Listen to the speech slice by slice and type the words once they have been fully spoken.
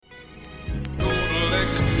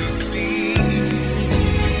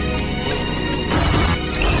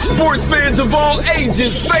Sports fans of all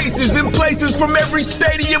ages, faces, and places from every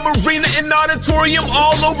stadium, arena, and auditorium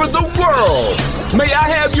all over the world. May I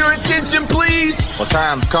have your attention, please? Well,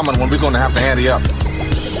 time's coming when we're going to have to ante up.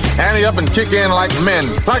 Ante up and kick in like men.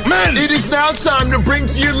 Like men! It is now time to bring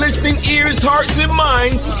to your listening ears, hearts, and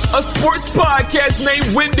minds a sports podcast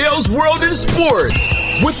named Wendell's World in Sports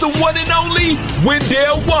with the one and only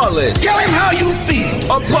Wendell Wallace. Tell him how you feel.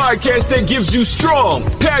 A podcast that gives you strong,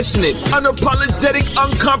 passionate, unapologetic,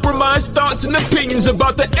 uncompromised thoughts and opinions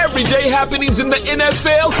about the everyday happenings in the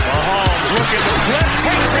NFL. Mahomes looking to flip,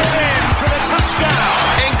 takes it in for the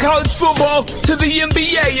touchdown. And college football to the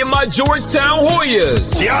NBA in my Georgetown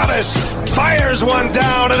Hoyas. Giannis fires one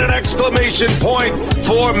down and an exclamation point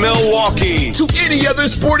for Milwaukee. To any other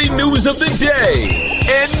sporting news of the day.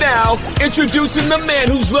 And now, introducing the man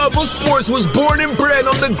whose love of sports was born and bred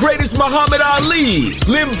on the greatest Muhammad Ali,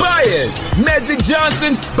 Len Bias, Magic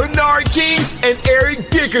Johnson, Bernard King, and Eric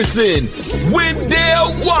Dickerson.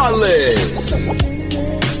 Wendell Wallace.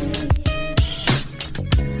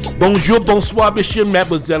 Bonjour, bonsoir, monsieur,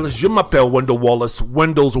 mademoiselle. Je m'appelle Wendell Wallace,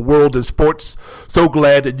 Wendell's World in Sports. So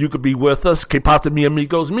glad that you could be with us. Que pasa, mi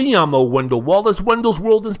amigos? Me llamo Wendell Wallace, Wendell's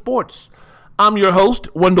World in Sports. I'm your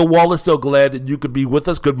host, Wendell Wallace. So glad that you could be with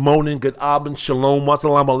us. Good morning, good abend, shalom,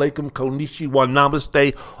 wassalamu alaikum, konnichiwa,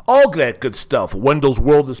 namaste, all that good stuff. Wendell's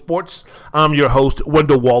World in Sports. I'm your host,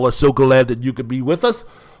 Wendell Wallace. So glad that you could be with us.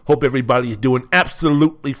 Hope everybody is doing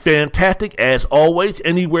absolutely fantastic, as always,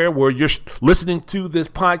 anywhere where you're listening to this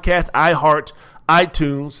podcast, iHeart,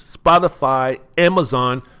 iTunes, Spotify,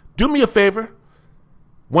 Amazon. Do me a favor,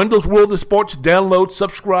 Wendell's World of Sports, download,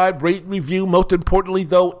 subscribe, rate, review. Most importantly,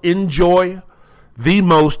 though, enjoy the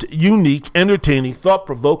most unique, entertaining,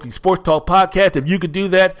 thought-provoking sports talk podcast. If you could do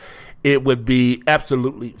that, it would be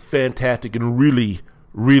absolutely fantastic and really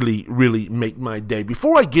make my day.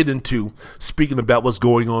 Before I get into speaking about what's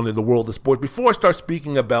going on in the world of sports, before I start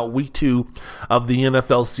speaking about week 2 of the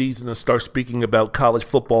NFL season and start speaking about college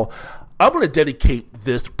football, I'm going to dedicate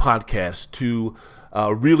this podcast to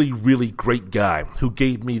a really great guy who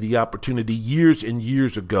gave me the opportunity years and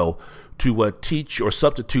years ago to teach or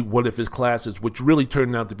substitute one of his classes, which really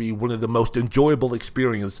turned out to be one of the most enjoyable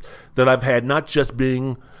experiences that I've had, not just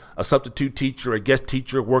being a substitute teacher, a guest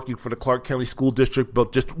teacher working for the Clark County School District,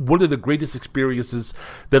 but just one of the greatest experiences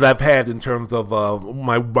that I've had in terms of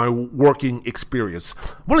my working experience.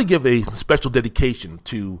 I want to give a special dedication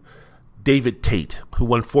to David Tate,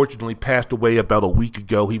 who unfortunately passed away about a week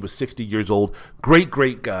ago. He was 60 years old. Great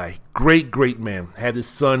guy. Great man. Had his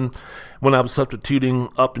son when I was substituting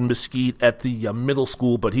up in Mesquite at the middle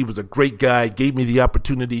school, but he was a great guy. Gave me the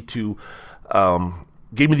opportunity to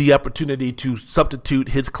substitute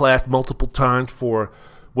his class multiple times for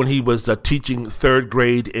when he was teaching third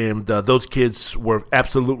grade, and those kids were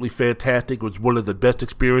absolutely fantastic. It was one of the best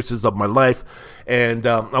experiences of my life, and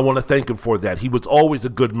I want to thank him for that. He was always a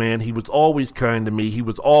good man. He was always kind to me. He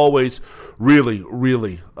was always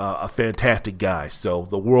really a fantastic guy. So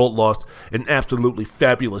the world lost an absolutely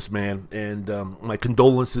fabulous man, and my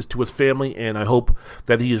condolences to his family, and I hope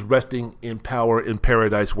that he is resting in power in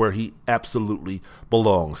paradise where he absolutely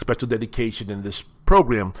belongs. Special dedication in this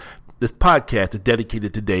program. This podcast is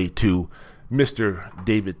dedicated today to Mr.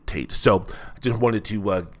 David Tate. So I just wanted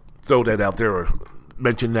to throw that out there or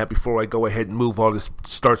mention that before I go ahead and move on to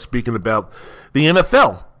start speaking about the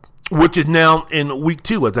NFL, which is now in week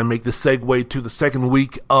 2 as I make the segue to the second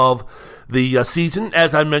week of the season.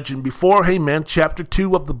 As I mentioned before, hey man, chapter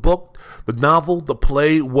 2 of the book, the novel, the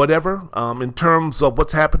play, whatever, in terms of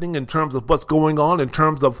what's happening, in terms of what's going on, in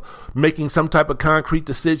terms of making some type of concrete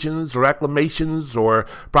decisions or acclamations or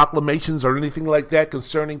proclamations or anything like that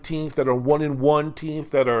concerning teams that are 1-1, teams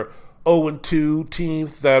that are 0-2,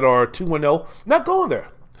 teams that are 2-0. Not going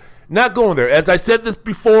there. As I said this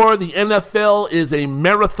before, the NFL is a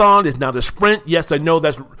marathon. It's not a sprint. Yes, I know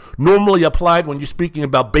that's normally applied when you're speaking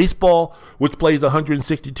about baseball, which plays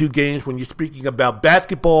 162 games. When you're speaking about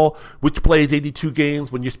basketball, which plays 82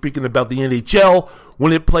 games. When you're speaking about the NHL,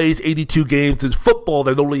 when it plays 82 games. It's football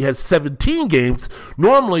that only has 17 games.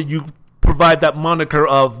 Normally, you provide that moniker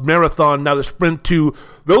of marathon, not a sprint, to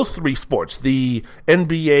those 3 sports, the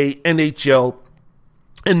NBA, NHL,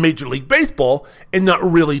 and Major League Baseball, and not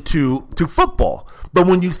really to football. But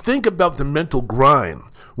when you think about the mental grind,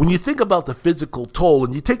 When you think about the physical toll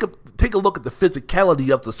and you take a look at the physicality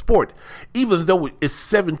of the sport, even though it's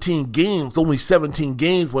 17 games, only 17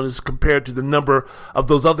 games when it's compared to the number of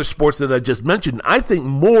those other sports that I just mentioned, I think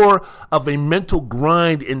more of a mental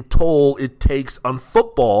grind and toll it takes on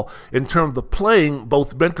football in terms of playing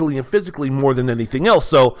both mentally and physically more than anything else.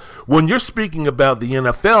 So when you're speaking about the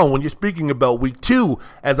NFL, when you're speaking about week 2,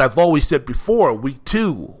 as I've always said before, week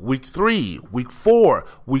 2, week 3, week 4,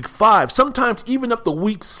 week 5, sometimes even up to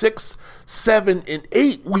week 6, 7, and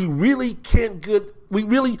 8, we really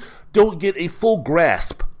don't get a full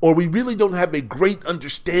grasp, or we really don't have a great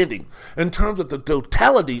understanding in terms of the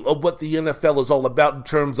totality of what the NFL is all about, in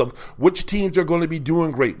terms of which teams are going to be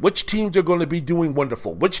doing great, which teams are going to be doing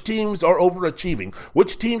wonderful, which teams are overachieving,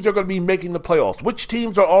 which teams are going to be making the playoffs, which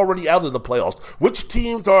teams are already out of the playoffs, which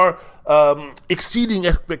teams are exceeding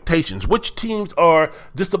expectations, which teams are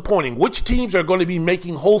disappointing, which teams are going to be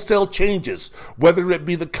making wholesale changes, whether it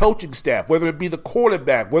be the coaching staff, whether it be the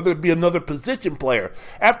quarterback, whether it be another position player.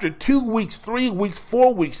 After 2 weeks, 3 weeks,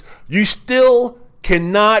 4 weeks, you still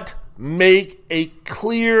cannot make a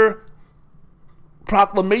clear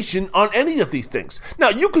proclamation on any of these things. Now,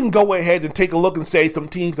 you can go ahead and take a look and say some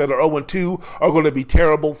teams that are 0-2 are going to be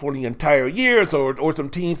terrible for the entire year, or some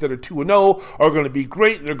teams that are 2-0 are going to be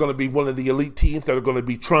great. They're going to be one of the elite teams that are going to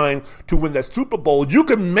be trying to win that Super Bowl. You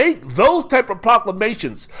can make those type of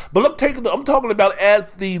proclamations, but I'm talking about as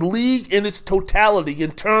the league in its totality,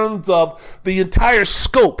 in terms of the entire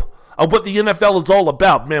scope of what the NFL is all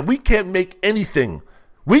about. Man, we can't make anything.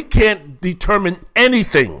 We can't determine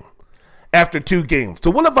anything after 2 games. So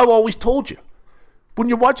what have I always told you? When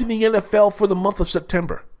you're watching the NFL for the month of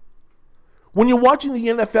September, when you're watching the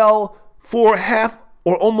NFL for half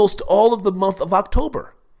or almost all of the month of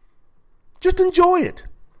October, just enjoy it.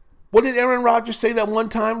 What did Aaron Rodgers say that one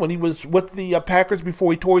time when he was with the Packers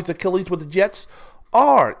before he tore his Achilles with the Jets?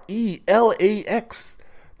 RELAX.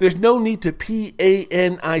 There's no need to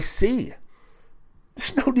PANIC.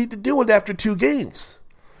 There's no need to do it after 2 games.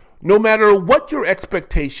 No matter what your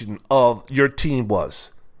expectation of your team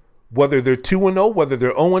was, whether they're 2-0, whether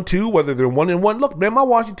they're 0-2, whether they're 1-1. Look, man, my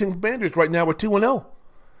Washington Commanders right now are 2-0.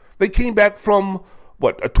 They came back from,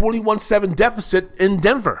 a 21-7 deficit in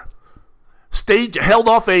Denver. Held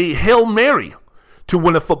off a Hail Mary to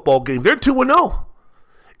win a football game. They're 2-0.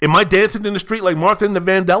 Am I dancing in the street like Martha and the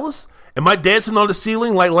Vandellas? Am I dancing on the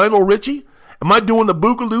ceiling like Lionel Richie? Am I doing the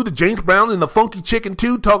boogaloo to James Brown and the Funky Chicken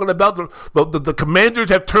too, talking about the Commanders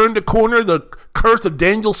have turned the corner, the curse of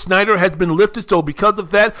Daniel Snyder has been lifted, so because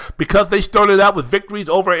of that, because they started out with victories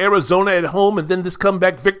over Arizona at home and then this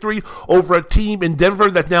comeback victory over a team in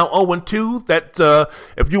Denver that's now 0-2, that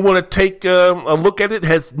if you want to take a look at it,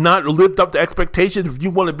 has not lived up to expectations. If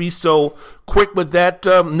you want to be so quick with that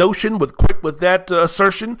quick with that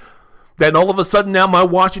assertion, then all of a sudden now my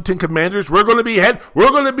Washington Commanders, we're going to be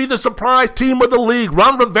the surprise team of the league.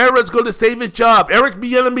 Ron Rivera is going to save his job. Eric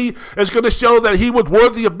Bieniemy is going to show that he was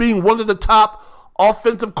worthy of being one of the top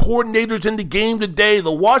offensive coordinators in the game today.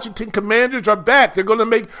 The Washington Commanders are back. They're going to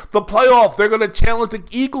make the playoffs. They're going to challenge the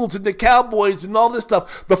Eagles and the Cowboys and all this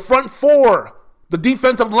stuff. The front four, the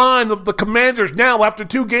defensive line of the Commanders, now after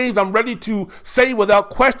 2 games, I'm ready to say without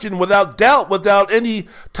question, without doubt, without any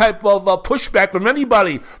type of pushback from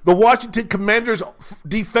anybody, the Washington Commanders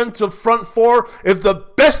defensive front four is the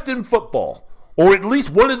best in football, or at least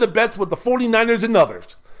one of the best with the 49ers and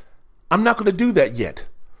others. I'm not going to do that yet.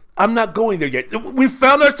 I'm not going there yet. We've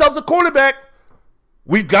found ourselves a quarterback.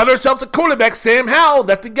 We've got ourselves a quarterback, Sam Howell.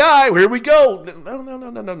 That's the guy. Here we go.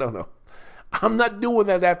 No. I'm not doing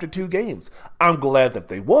that after 2 games. I'm glad that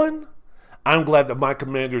they won. I'm glad that my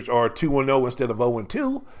Commanders are 2-0 instead of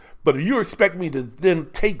 0-2. But if you expect me to then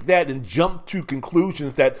take that and jump to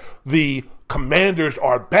conclusions that the Commanders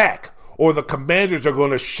are back, or the Commanders are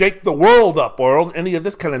going to shake the world up, or any of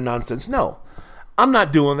this kind of nonsense, no. I'm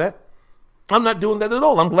not doing that. I'm not doing that at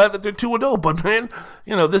all. I'm glad that they're 2-0. But, man,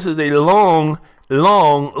 this is a long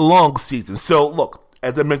season. So, look.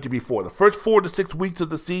 As I mentioned before, the first 4 to 6 weeks of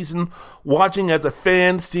the season, watching as a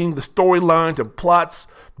fan, seeing the storylines and plots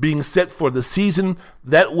being set for the season,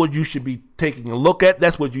 that's what you should be taking a look at.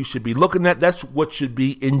 That's what you should be looking at. That's what should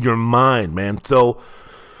be in your mind, man. So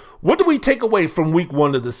what do we take away from week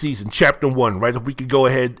 1 of the season, chapter 1, right? If we could go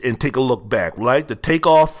ahead and take a look back, right? The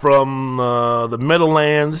takeoff from the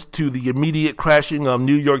Meadowlands to the immediate crashing of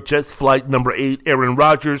New York Jets flight number 8, Aaron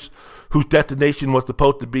Rodgers, whose destination was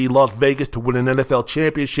supposed to be Las Vegas to win an NFL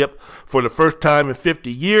championship for the first time in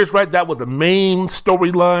 50 years, right? That was the main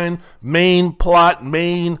storyline, main plot,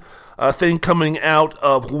 main thing coming out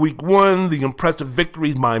of week 1, the impressive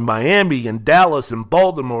victories by Miami and Dallas and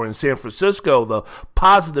Baltimore and San Francisco, the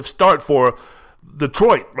positive start for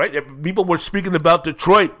Detroit, right? People were speaking about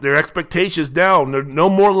Detroit, their expectations down. There no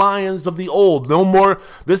more Lions of the old. No more,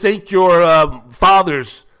 this ain't your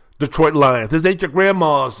father's Detroit Lions. This ain't your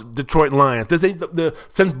grandma's Detroit Lions. This ain't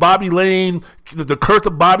since Bobby Lane, the curse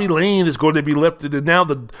of Bobby Lane is going to be lifted. And now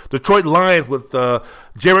the Detroit Lions with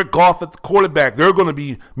Jared Goff at the quarterback, they're going to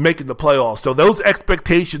be making the playoffs. So those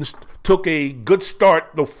expectations took a good start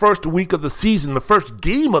the first week of the season, the first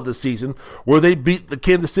game of the season, where they beat the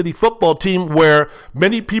Kansas City football team, where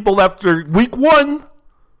many people after week one,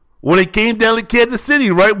 when it came down to Kansas City,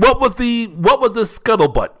 right, what was the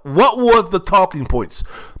scuttlebutt? What was the talking points?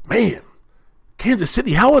 Man, Kansas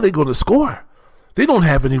City, how are they going to score? They don't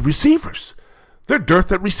have any receivers. They're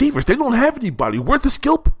dearth at receivers. They don't have anybody. Where's the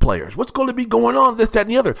skill players? What's going to be going on, this, that, and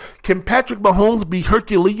the other? Can Patrick Mahomes be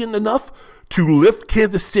Herculean enough to lift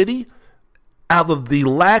Kansas City out of the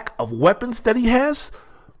lack of weapons that he has?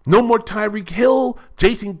 No more Tyreek Hill.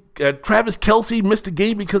 Travis Kelce missed a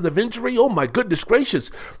game because of injury. Oh, my goodness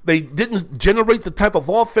gracious. They didn't generate the type of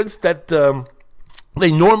offense that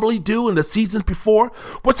they normally do in the seasons before.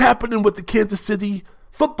 What's happening with the Kansas City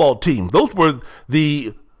football team? Those were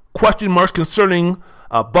the question marks concerning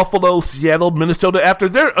Buffalo, Seattle, Minnesota after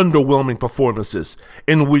their underwhelming performances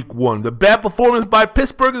in week one. The bad performance by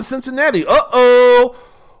Pittsburgh and Cincinnati. Uh-oh,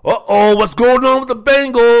 what's going on with the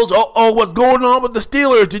Bengals? What's going on with the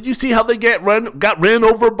Steelers? Did you see how they got ran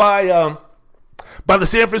over by the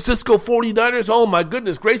San Francisco 49ers? Oh, my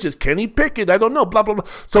goodness gracious. Kenny Pickett, I don't know, blah, blah, blah.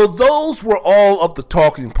 So those were all of the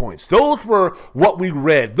talking points. Those were what we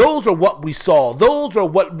read. Those are what we saw. Those are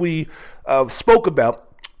what we spoke about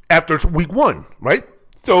after week one, right?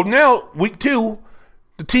 So now, week two,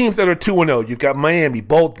 the teams that are 2-0, you've got Miami,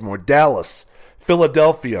 Baltimore, Dallas,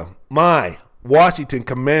 Philadelphia, Washington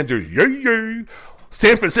Commanders,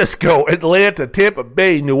 San Francisco, Atlanta, Tampa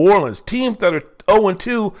Bay, New Orleans. Teams that are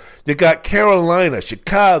 0-2, you got Carolina,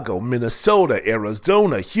 Chicago, Minnesota,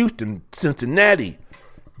 Arizona, Houston, Cincinnati,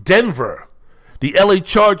 Denver, the LA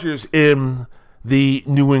Chargers, and the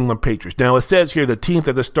New England Patriots. Now, it says here the teams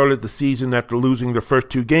that have started the season after losing their first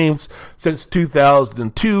two games since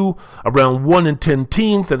 2002, around 1-10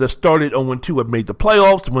 teams that have started 0-2 have made the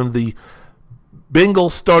playoffs. When the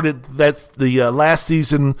Bengals started the last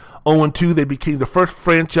season 0-2, they became the first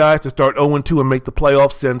franchise to start 0-2 and make the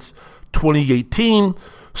playoffs since 2018.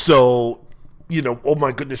 So, oh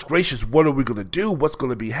my goodness gracious, what are we going to do? What's going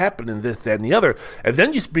to be happening, this, that, and the other? And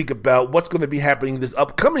then you speak about what's going to be happening this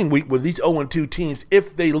upcoming week with these 0-2 teams.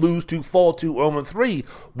 If they lose to fall to 0-3,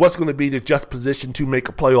 what's going to be the just position to make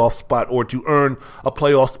a playoff spot or to earn a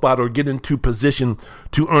playoff spot or get into position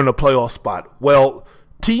to earn a playoff spot? Well,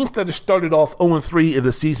 teams that have started off 0-3 in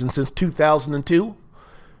the season since 2002,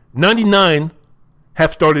 99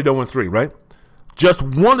 have started 0-3, right? Just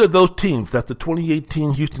one of those teams, that's the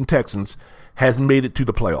 2018 Houston Texans, has made it to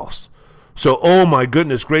the playoffs. So, oh my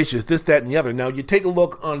goodness gracious, this, that, and the other. Now, you take a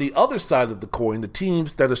look on the other side of the coin, the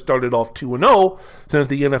teams that have started off 2-0 since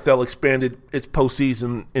the NFL expanded its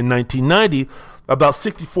postseason in 1990, about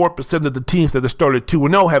 64% of the teams that have started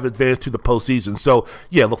 2-0 have advanced to the postseason. So,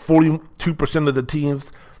 yeah, the 42% of the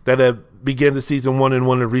teams that have began the season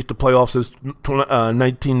 1-1 and reached the playoffs since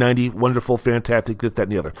 1990, wonderful, fantastic, this, that,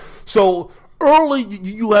 and the other. So, early,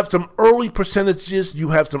 you have some early percentages, you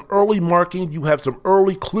have some early marking, you have some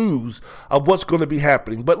early clues of what's going to be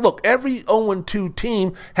happening. But look, every 0-2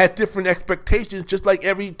 team has different expectations, just like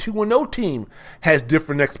every 2-0 team has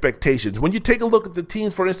different expectations. When you take a look at the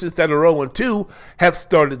teams, for instance, that are 0-2 have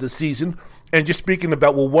started the season, and you're speaking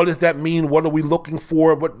about, well, what does that mean? What are we looking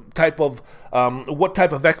for? What type of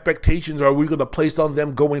expectations are we going to place on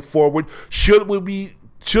them going forward? Should we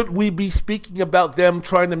be speaking about them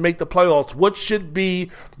trying to make the playoffs? What should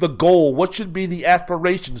be the goal? What should be the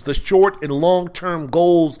aspirations, the short and long-term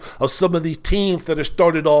goals of some of these teams that have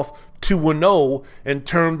started off 2-0 in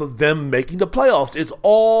terms of them making the playoffs? It's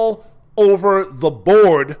all over the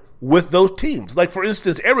board with those teams. Like, for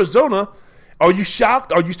instance, Arizona, are you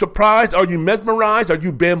shocked? Are you surprised? Are you mesmerized? Are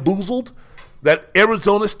you bamboozled that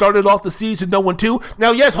Arizona started off the season 0-2?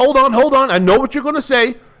 Now, yes, hold on. I know what you're going to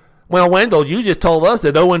say. Well, Wendell, you just told us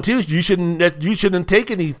that 0-2, you shouldn't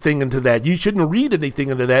take anything into that. You shouldn't read anything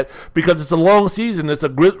into that because it's a long season. It's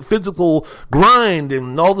a physical grind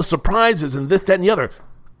and all the surprises and this, that, and the other.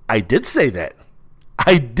 I did say that.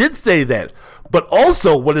 But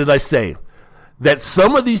also, what did I say? That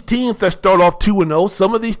some of these teams that start off 2-0,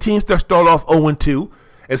 some of these teams that start off 0-2,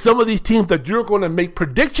 and some of these teams that you're going to make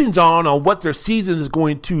predictions on what their season is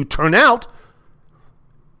going to turn out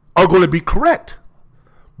are going to be correct.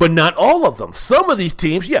 but not all of them. Some of these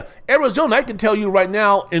teams, Arizona, I can tell you right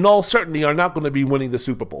now, in all certainty, are not going to be winning the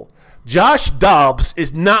Super Bowl. Josh Dobbs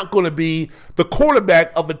is not going to be the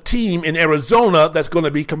quarterback of a team in Arizona that's going to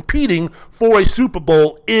be competing for a Super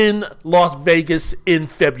Bowl in Las Vegas in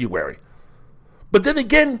February. But then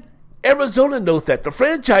again, Arizona knows that. The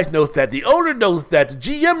franchise knows that. The owner knows that. The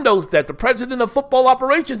GM knows that. The president of football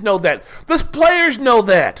operations knows that. The players know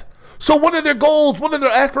that. So what are their goals? What are their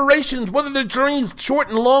aspirations? What are their dreams, short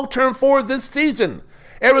and long term, for this season?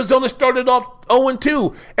 Arizona started off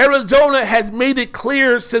 0-2. Arizona has made it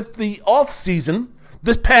clear since the offseason,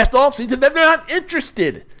 this past offseason, that they're not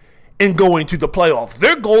interested in going to the playoffs.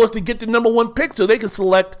 Their goal is to get the number 1 pick so they can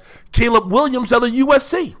select Caleb Williams out of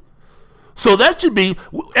USC. So that should be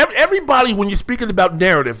everybody, when you're speaking about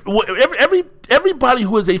narrative, everybody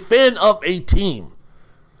who is a fan of a team.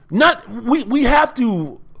 We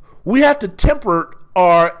have to temper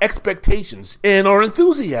our expectations and our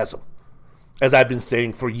enthusiasm, as I've been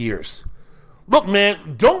saying for years. Look,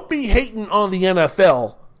 man, don't be hating on the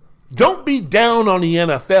NFL. Don't be down on the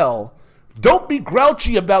NFL. Don't be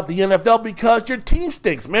grouchy about the NFL because your team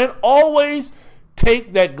stinks, man. Always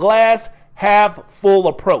take that glass half full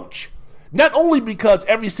approach. Not only because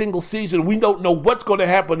every single season we don't know what's going to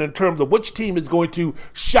happen in terms of which team is going to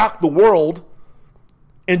shock the world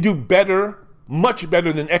and do better, much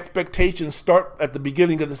better than expectations start at the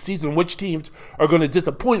beginning of the season, which teams are going to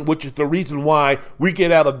disappoint, which is the reason why we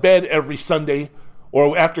get out of bed every Sunday,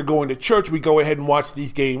 or after going to church, we go ahead and watch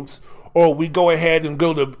these games, or we go ahead and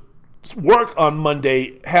go to work on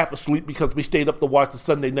Monday half asleep because we stayed up to watch the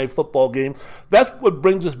Sunday night football game. That's what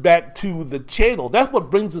brings us back to the channel. That's what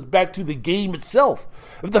brings us back to the game itself.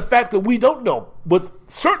 The fact that we don't know. With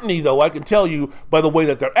certainty, though, I can tell you by the way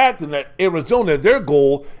that they're acting that Arizona, their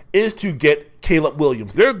goal is to get Caleb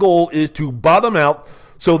Williams. Their goal is to bottom out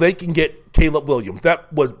so they can get Caleb Williams.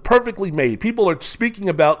 That was perfectly made. People are speaking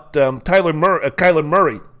about Kyler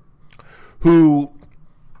Murray, who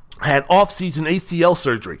had off-season ACL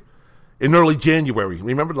surgery in early January.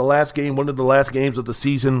 Remember the last game, one of the last games of the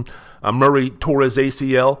season, Murray tore his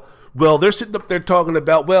ACL. Well, they're sitting up there talking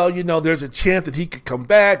about, there's a chance that he could come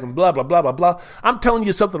back and blah, blah, blah, blah, blah. I'm telling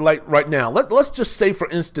you something like right now. Let's just say, for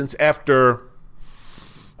instance, after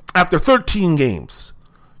 13 games,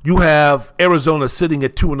 you have Arizona sitting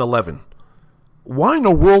at 2-11. Why in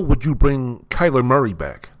the world would you bring Kyler Murray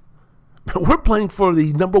back? We're playing for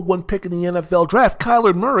the number 1 pick in the NFL draft.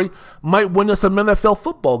 Kyler Murray might win us some NFL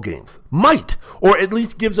football games. Might. Or at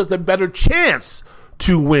least gives us a better chance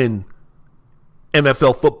to win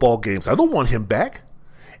NFL football games. I don't want him back.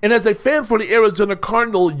 And as a fan for the Arizona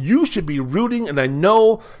Cardinals, you should be rooting, and I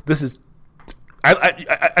know this is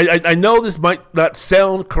I know this might not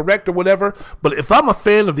sound correct or whatever, but if I'm a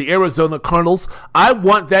fan of the Arizona Cardinals, I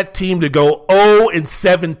want that team to go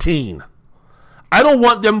 0-17. I don't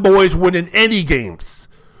want them boys winning any games.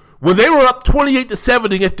 When they were up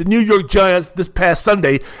 28-7 against the New York Giants this past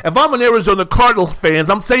Sunday, if I'm an Arizona Cardinals fan,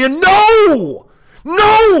 I'm saying, no,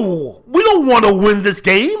 we don't want to win this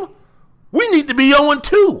game. We need to be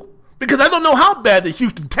 0-2 because I don't know how bad the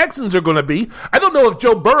Houston Texans are going to be. I don't know if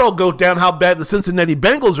Joe Burrow goes down, how bad the Cincinnati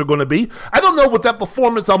Bengals are going to be. I don't know what that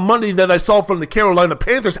performance on Monday that I saw from the Carolina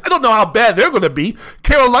Panthers, I don't know how bad they're going to be.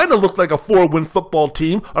 Carolina looks like a 4-win football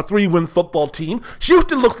team, a 3-win football team.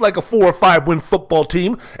 Houston looks like a 4 or 5-win football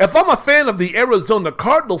team. If I'm a fan of the Arizona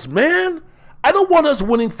Cardinals, man, I don't want us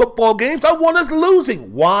winning football games. I want us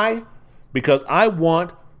losing. Why? Because I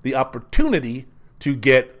want the opportunity to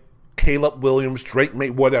get Caleb Williams, Drake May,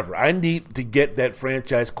 whatever. I need to get that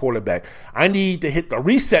franchise quarterback. I need to hit the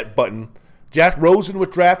reset button. Josh Rosen was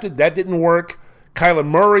drafted. That didn't work. Kyler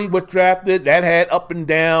Murray was drafted. That had up and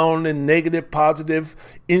down and negative, positive,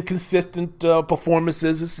 inconsistent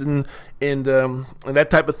performances and that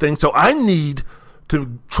type of thing. So I need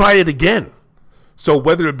to try it again. So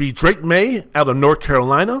whether it be Drake May out of North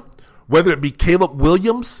Carolina, whether it be Caleb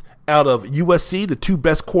Williams out of USC, the 2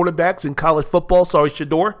 best quarterbacks in college football,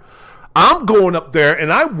 Shedeur, I'm going up there,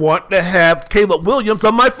 and I want to have Caleb Williams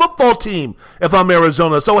on my football team if I'm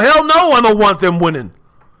Arizona. So hell no, I don't want them winning.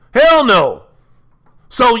 Hell no.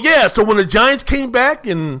 So when the Giants came back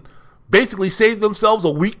and basically saved themselves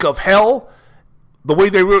a week of hell, the way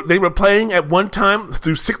they were playing at one time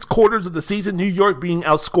through 6 quarters of the season, New York being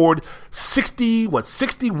outscored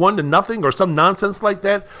 61-0 or some nonsense like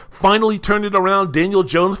that, finally turned it around. Daniel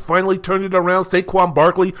Jones finally turned it around. Saquon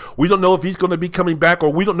Barkley, we don't know if he's going to be coming back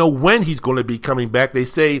or we don't know when he's going to be coming back. They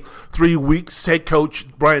say 3 weeks. Head coach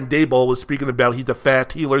Brian Daboll was speaking about he's a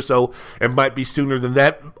fast healer, so it might be sooner than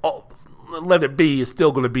that. Let it be. It's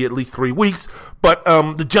still going to be at least 3 weeks. But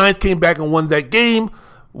the Giants came back and won that game.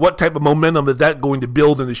 What type of momentum is that going to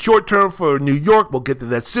build in the short term for New York? We'll get to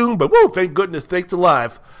that soon. But thank goodness, thanks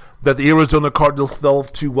alive, that the Arizona Cardinals fell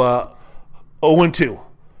to 0-2.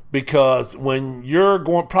 Because when you're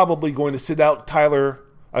probably going to sit out Kyler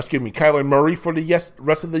Murray for the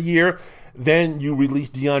rest of the year, then you release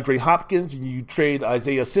DeAndre Hopkins and you trade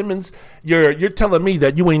Isaiah Simmons, you're telling me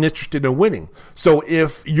that you ain't interested in winning. So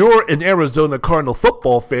if you're an Arizona Cardinal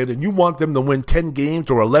football fan and you want them to win 10 games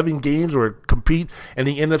or 11 games or compete in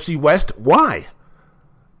the NFC West, why?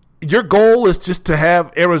 Your goal is just to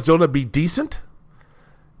have Arizona be decent?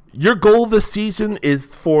 Your goal this season is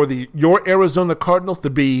for your Arizona Cardinals to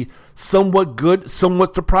be somewhat good,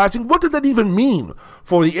 somewhat surprising. What does that even mean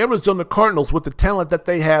for the Arizona Cardinals with the talent that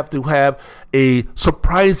they have to have a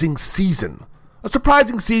surprising season? A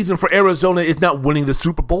surprising season for Arizona is not winning the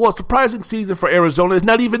Super Bowl. A surprising season for Arizona is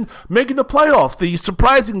not even making the playoffs. The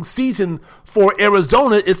surprising season for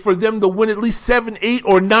Arizona is for them to win at least 7, 8,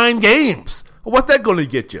 or 9 games. What's that going to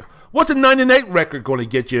get you? What's a 9-8 record going to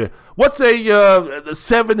get you? What's a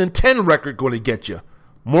 7-10 record going to get you?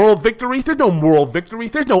 Moral victories? There's no moral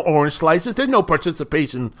victories. There's no orange slices. There's no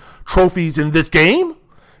participation trophies in this game.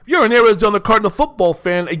 If you're an Arizona Cardinal football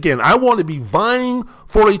fan, again, I want to be vying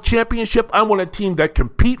for a championship. I want a team that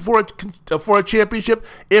compete for a championship.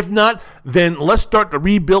 If not, then let's start the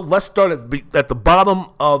rebuild. Let's start at the bottom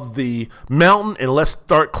of the mountain and let's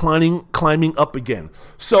start climbing up again.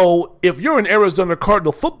 So if you're an Arizona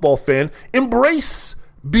Cardinal football fan, embrace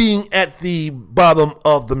being at the bottom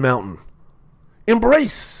of the mountain.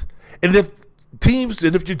 Embrace. And if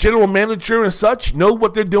your general manager and such know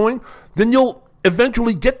what they're doing, then you'll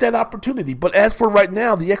eventually get that opportunity. But as for right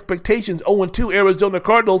now, the expectations, 0-2 Arizona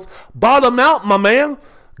Cardinals, bottom out, my man.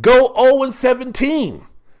 Go 0-17.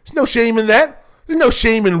 There's no shame in that. There's no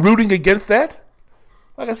shame in rooting against that.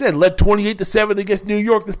 Like I said, led 28-7 against New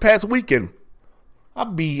York this past weekend.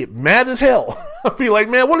 I'd be mad as hell. I'd be like,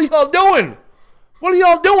 man, what are y'all doing? What are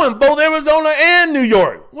y'all doing? Both Arizona and New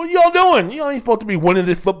York. What are y'all doing? You ain't supposed to be winning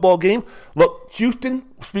this football game. Look, Houston,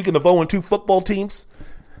 speaking of 0-2 football teams,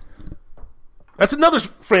 that's another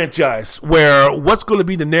franchise where what's going to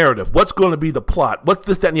be the narrative? What's going to be the plot? What's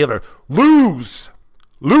this, that, and the other? Lose.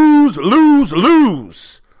 Lose, lose,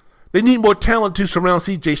 lose. They need more talent to surround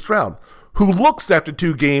C.J. Stroud, who looks after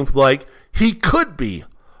 2 games like he could be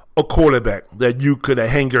a quarterback that you could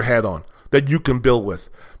hang your hat on, that you can build with.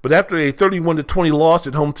 But after a 31-20 loss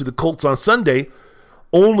at home to the Colts on Sunday,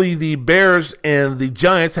 only the Bears and the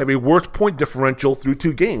Giants have a worse point differential through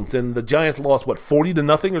 2 games. And the Giants lost,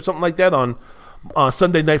 40-0 or something like that on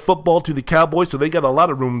Sunday Night Football to the Cowboys, so they got a lot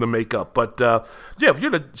of room to make up. But, if you're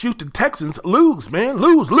the Houston Texans, lose, man.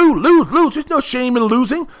 Lose. There's no shame in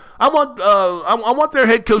losing. I want their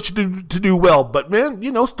head coach to do well. But, man,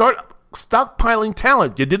 start stockpiling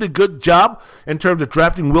talent. You did a good job in terms of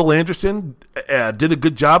drafting Will Anderson. Did a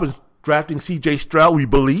good job in drafting C.J. Stroud, we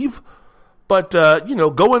believe. But,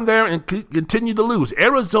 go in there and continue to lose.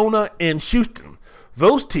 Arizona and Houston,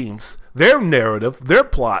 those teams, their narrative, their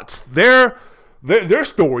plots, their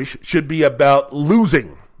stories should be about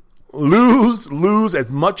losing. Lose as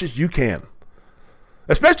much as you can.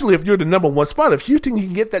 Especially if you're the number 1 spot. If Houston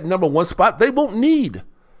can get that number 1 spot, they won't need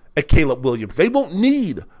a Caleb Williams. They won't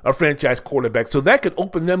need a franchise quarterback. So that could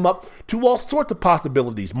open them up to all sorts of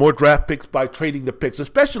possibilities. More draft picks by trading the picks,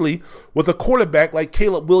 especially with a quarterback like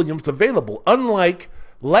Caleb Williams available. Unlike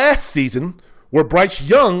last season, where Bryce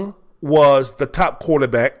Young was the top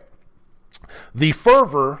quarterback, the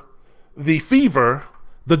fervor, the fever,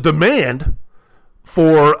 the demand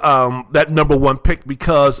for that number 1 pick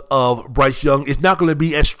because of Bryce Young is not going to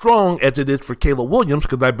be as strong as it is for Caleb Williams,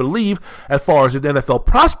 because I believe, as far as an NFL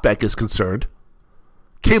prospect is concerned,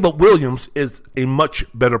 Caleb Williams is a much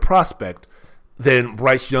better prospect than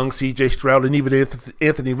Bryce Young, C.J. Stroud, and even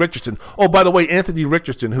Anthony Richardson. Oh, by the way, Anthony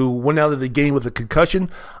Richardson, who went out of the game with a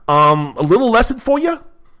concussion, a little lesson for you.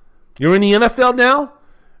 You're in the NFL now.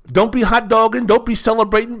 Don't be hot dogging. Don't be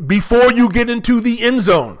celebrating before you get into the end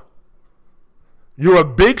zone. You're a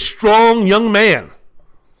big, strong young man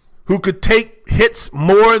who could take hits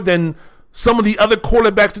more than some of the other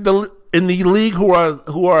quarterbacks in the league who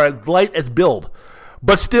are as light as build.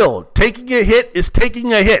 But still, taking a hit is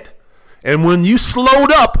taking a hit. And when you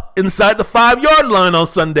slowed up inside the 5-yard line on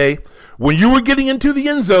Sunday, when you were getting into the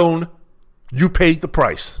end zone, you paid the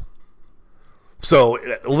price. So,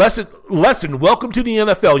 lesson, welcome to the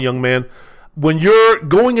NFL, young man. When you're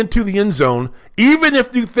going into the end zone, even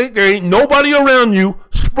if you think there ain't nobody around you,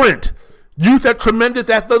 sprint. Use that tremendous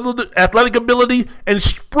athletic ability and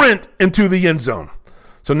sprint into the end zone.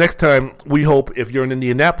 So next time, we hope if you're an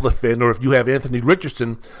Indianapolis fan or if you have Anthony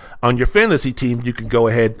Richardson on your fantasy team, you can go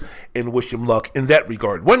ahead and wish him luck in that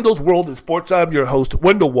regard. Wendell's World in Sports. I'm your host,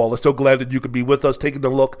 Wendell Wallace. So glad that you could be with us, taking a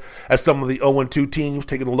look at some of the 0-2 teams,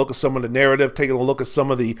 taking a look at some of the narrative, taking a look at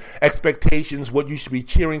some of the expectations, what you should be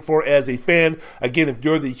cheering for as a fan. Again, if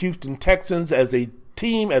you're the Houston Texans as a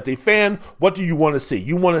team, as a fan, what do you want to see?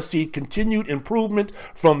 You want to see continued improvement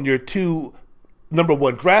from your two number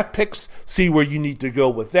one draft picks, see where you need to go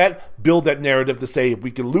with that, build that narrative to say if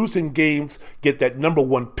we can lose in games, get that number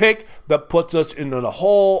one pick, that puts us in a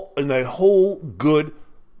whole good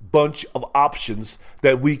bunch of options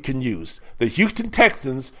that we can use. The Houston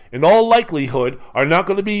Texans, in all likelihood, are not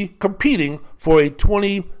going to be competing for a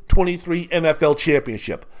 2023 NFL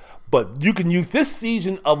championship. But you can use this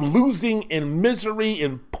season of losing in misery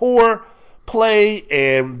and poor play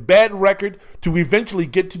and bad record to eventually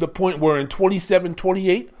get to the point where in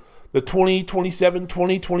 27-28, the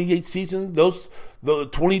 2027-2028 season, the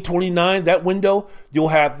 2029, that window, you'll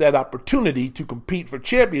have that opportunity to compete for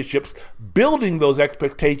championships. Building those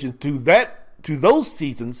expectations to those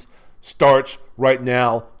seasons starts right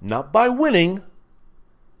now, not by winning,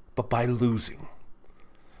 but by losing.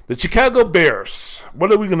 The Chicago Bears.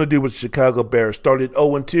 What are we going to do with the Chicago Bears? Started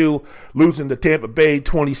 0-2, losing to Tampa Bay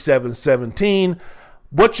 27-17.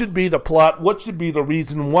 What should be the plot? What should be the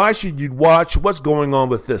reason? Why should you watch? What's going on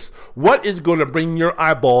with this? What is going to bring your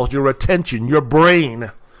eyeballs, your attention, your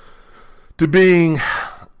brain to being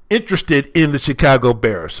interested in the Chicago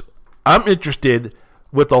Bears? I'm interested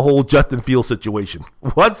with the whole Justin Fields situation.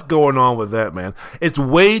 What's going on with that, man? It's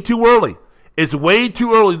way too early. It's way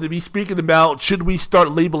too early to be speaking about should we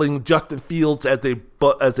start labeling Justin Fields as a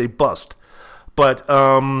bust. But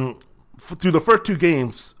through the first two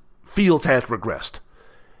games, Fields has regressed.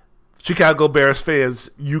 Chicago Bears fans,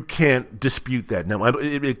 you can't dispute that. Now,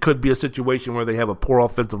 it could be a situation where they have a poor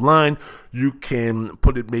offensive line. You can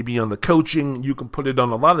put it maybe on the coaching. You can put it on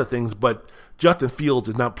a lot of things, but Justin Fields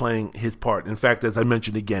is not playing his part. In fact, as I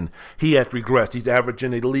mentioned again, he has regressed. He's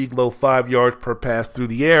averaging a league-low 5 yards per pass through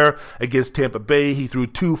the air. Against Tampa Bay, he threw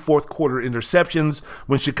 2 fourth-quarter interceptions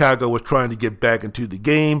when Chicago was trying to get back into the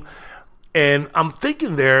game. And I'm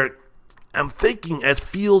thinking as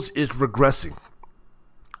Fields is regressing,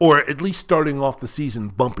 or at least starting off the season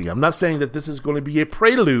bumpy. I'm not saying that this is going to be a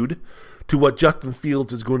prelude to what Justin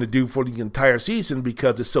Fields is going to do for the entire season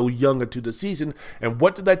because it's so young into the season. And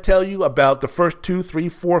what did I tell you about the first 2, 3,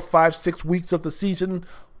 4, 5, 6 weeks of the season?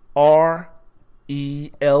 RELAX.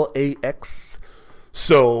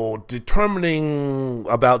 So determining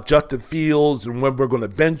about Justin Fields and when we're going to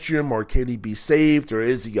bench him, or can he be saved, or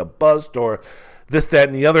is he a bust, or this, that,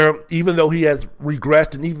 and the other, even though he has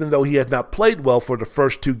regressed and even though he has not played well for the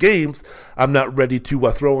first 2 games, I'm not ready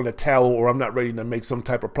to throw in a towel, or I'm not ready to make some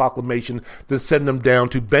type of proclamation to send him down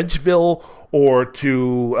to Benchville or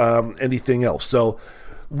to anything else. So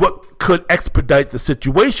what could expedite the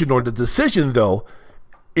situation or the decision, though,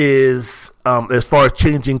 is, as far as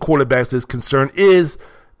changing quarterbacks is concerned, is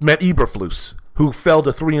Matt Eberflus, who fell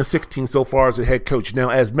to 3-16 so far as a head coach. Now,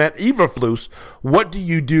 as Matt Eberflus, what do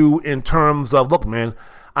you do in terms of, look, man,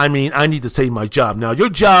 I need to save my job. Now, your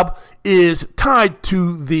job is tied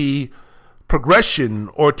to the progression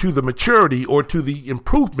or to the maturity or to the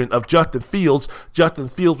improvement of Justin Fields. Justin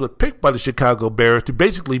Fields was picked by the Chicago Bears to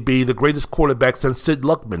basically be the greatest quarterback since Sid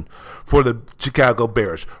Luckman for the Chicago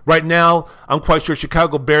Bears. Right now, I'm quite sure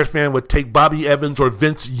Chicago Bears fan would take Bobby Evans or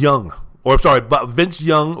Vince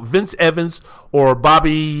Evans, or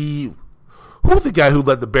Bobby, who was the guy who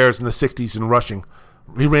led the Bears in the 60s in rushing?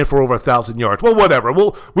 He ran for over 1,000 yards. Well, whatever.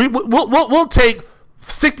 We'll take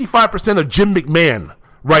 65% of Jim McMahon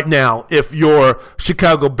right now if you're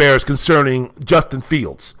Chicago Bears concerning Justin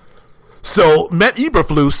Fields. So Matt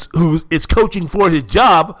Eberflus, who is coaching for his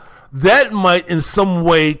job, that might in some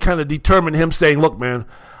way kind of determine him saying, look, man,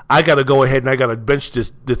 I got to go ahead and I got to bench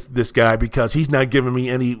this guy because he's not giving me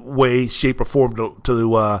any way, shape, or form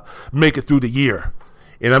to make it through the year.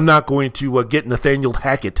 And I'm not going to get Nathaniel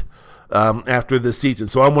Hackett after this season.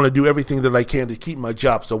 So I want to do everything that I can to keep my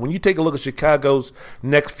job. So when you take a look at Chicago's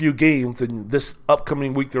next few games, and this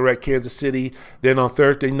upcoming week they're at Kansas City, then on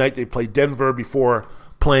Thursday night they play Denver before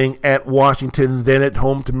playing at Washington, then at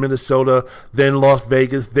home to Minnesota, then Las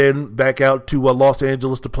Vegas, then back out to Los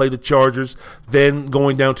Angeles to play the Chargers, then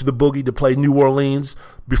going down to the Boogie to play New Orleans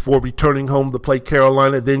before returning home to play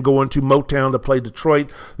Carolina, then going to Motown to play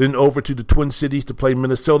Detroit, then over to the Twin Cities to play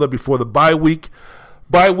Minnesota before the bye week.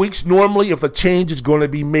 Bye weeks, normally, if a change is going to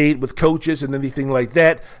be made with coaches and anything like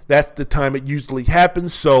that, that's the time it usually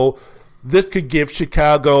happens. So this could give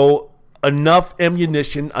Chicago enough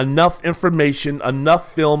ammunition, enough information,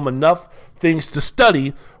 enough film, enough things to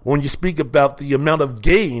study when you speak about the amount of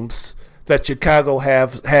games that Chicago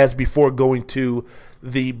has before going to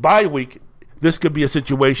the bye week. This could be a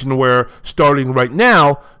situation where, starting right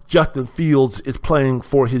now, Justin Fields is playing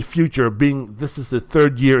for his future, being this is his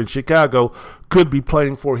third year in Chicago, could be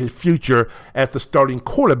playing for his future as the starting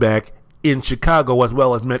quarterback in Chicago, as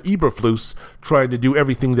well as Matt Eberflus trying to do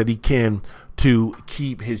everything that he can to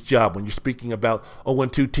keep his job. When you're speaking about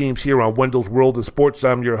 0-2 teams here on Wendell's World in Sports,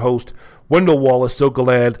 I'm your host, Wendell Wallace. So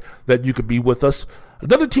glad that you could be with us.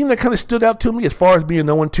 Another team that kind of stood out to me as far as being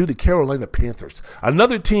 0-2, the Carolina Panthers.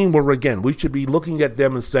 Another team where, again, we should be looking at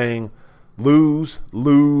them and saying, lose,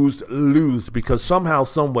 lose, lose, because somehow,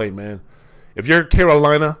 some way, man, if you're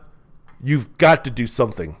Carolina, you've got to do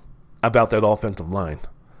something about that offensive line.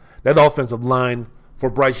 That offensive line for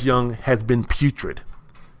Bryce Young has been putrid.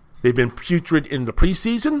 They've been putrid in the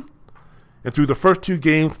preseason, and through the first 2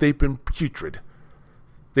 games, they've been putrid.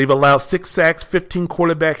 They've allowed 6 sacks, 15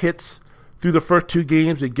 quarterback hits through the first 2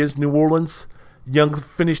 games against New Orleans. Young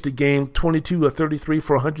finished the game 22 of 33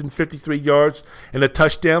 for 153 yards and a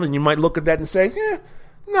touchdown, and you might look at that and say,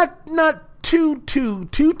 not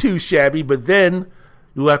too shabby, but then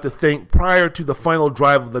you'll have to think prior to the final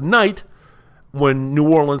drive of the night, when New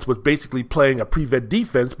Orleans was basically playing a prevent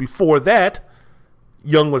defense, before that,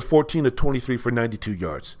 Young was 14 of 23 for 92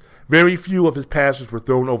 yards. Very few of his passes were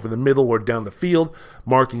thrown over the middle or down the field,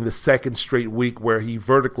 marking the second straight week where he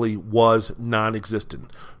vertically was non-existent.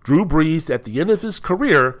 Drew Brees, at the end of his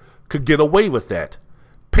career, could get away with that.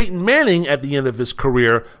 Peyton Manning, at the end of his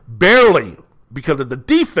career, barely, because of the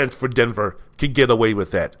defense for Denver, could get away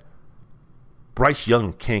with that. Bryce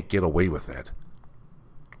Young can't get away with that.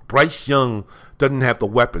 Bryce Young doesn't have the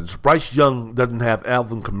weapons. Bryce Young doesn't have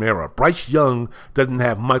Alvin Kamara. Bryce Young doesn't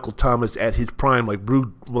have Michael Thomas at his prime like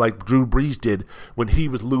Drew Brees did when he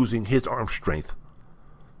was losing his arm strength.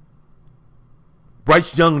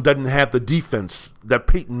 Bryce Young doesn't have the defense that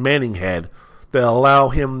Peyton Manning had that allow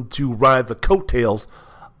him to ride the coattails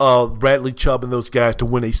of Bradley Chubb and those guys to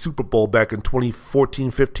win a Super Bowl back in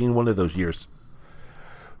 2014-15, one of those years.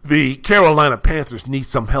 The Carolina Panthers need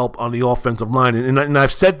some help on the offensive line. And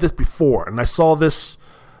I've said this before, and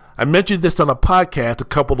I mentioned this on a podcast a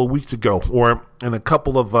couple of weeks ago,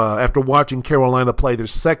 after watching Carolina play their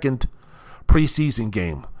second preseason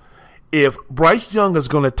game. If Bryce Young is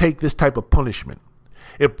going to take this type of punishment,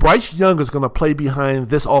 if Bryce Young is going to play behind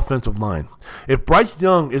this offensive line, if Bryce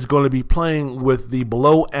Young is going to be playing with the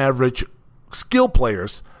below average skill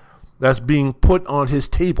players that's being put on his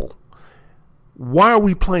table, why are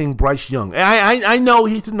we playing Bryce Young? I know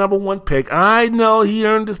he's the number 1 pick. I know he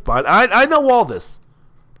earned the spot. I know all this.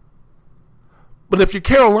 But if you're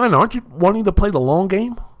Carolina, aren't you wanting to play the long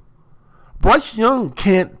game? Bryce Young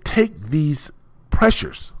can't take these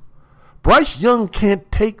pressures. Bryce Young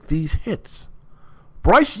can't take these hits.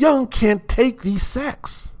 Bryce Young can't take these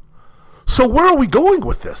sacks. So where are we going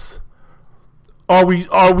with this? Are we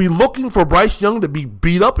looking for Bryce Young to be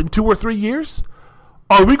beat up in 2 or 3 years?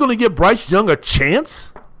 Are we going to give Bryce Young a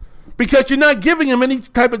chance? Because you're not giving him any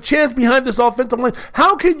type of chance behind this offensive line.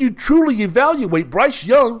 How can you truly evaluate Bryce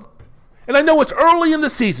Young? And I know it's early in the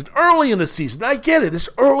season. I get it. It's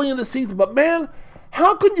early in the season. But, man,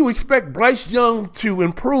 how can you expect Bryce Young to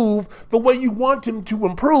improve the way you want him to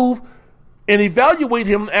improve and evaluate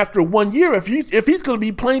him after 1 year if he's going to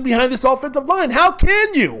be playing behind this offensive line? How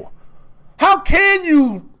can you? How can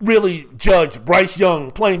you really judge Bryce Young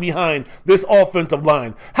playing behind this offensive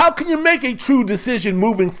line? How can you make a true decision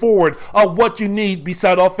moving forward on what you need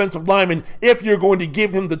beside offensive linemen if you're going to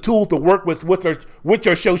give him the tools to work with which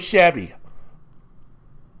are so shabby?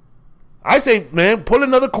 I say, man, put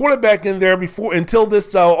another quarterback in there until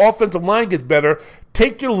this offensive line gets better.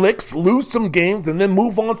 Take your licks, lose some games, and then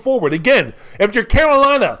move on forward. Again, if you're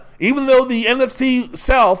Carolina, even though the NFC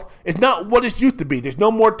South is not what it used to be, there's no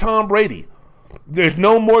more Tom Brady. There's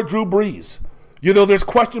no more Drew Brees. You know, there's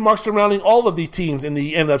question marks surrounding all of these teams in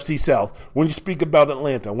the NFC South when you speak about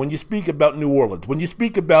Atlanta, when you speak about New Orleans, when you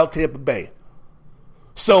speak about Tampa Bay.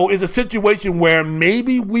 So it's a situation where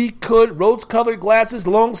maybe we could, rose-colored glasses,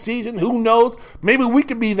 long season, who knows? Maybe we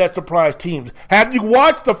could be that surprise team. Have you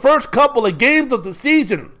watched the first couple of games of the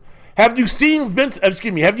season? Have you seen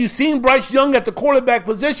Bryce Young at the quarterback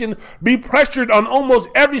position be pressured on almost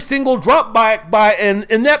every single drop by an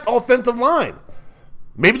inept offensive line?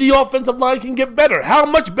 Maybe the offensive line can get better. How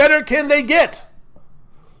much better can they get?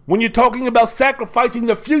 When you're talking about sacrificing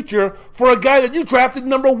the future for a guy that you drafted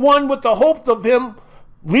number 1 with the hopes of him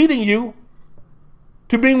leading you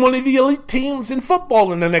to being one of the elite teams in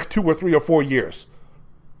football in the next 2 or 3 or 4 years.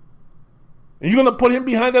 And you're going to put him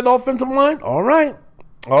behind that offensive line? All right.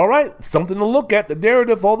 All right, something to look at, the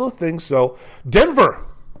narrative, all those things. So, Denver.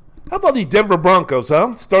 How about these Denver Broncos,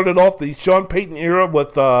 huh? Started off the Sean Payton era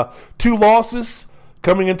with 2 losses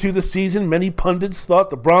coming into the season. Many pundits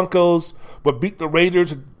thought the Broncos would beat the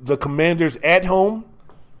Raiders, the Commanders at home.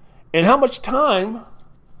 And how much time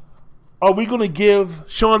are we going to give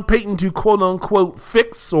Sean Payton to quote-unquote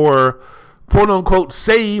fix or quote-unquote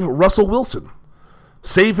save Russell Wilson?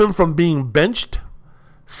 Save him from being benched?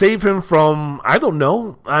 Save him from, I don't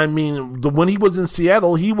know. I mean, when he was in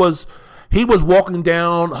Seattle, he was walking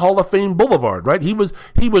down Hall of Fame Boulevard, right? He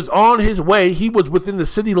was on his way. He was within the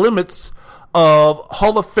city limits of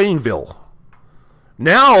Hall of Fameville.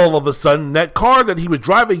 Now, all of a sudden, that car that he was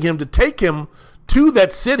driving him to take him to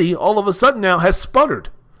that city, all of a sudden now has sputtered.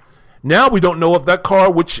 Now we don't know if that car,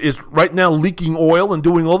 which is right now leaking oil and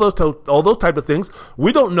doing all those type of things,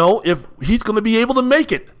 we don't know if he's going to be able to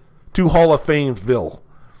make it to Hall of Fameville.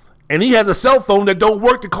 And he has a cell phone that don't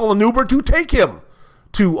work to call an Uber to take him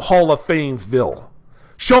to Hall of Fameville.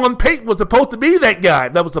 Sean Payton was supposed to be that guy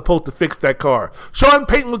that was supposed to fix that car. Sean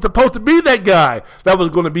Payton was supposed to be that guy that was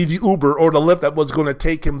going to be the Uber or the Lyft that was going to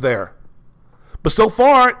take him there. But so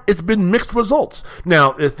far, it's been mixed results.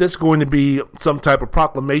 Now, is this going to be some type of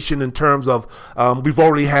proclamation in terms of we've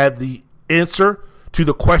already had the answer to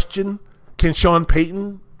the question, can Sean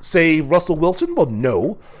Payton save Russell Wilson? Well,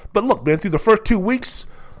 no. But look, man, through the first 2 weeks,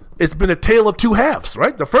 it's been a tale of two halves,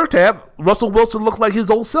 right? The first half, Russell Wilson looked like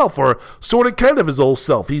his old self, or sort of kind of his old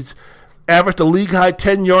self. He's averaged a league-high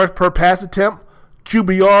 10 yards per pass attempt,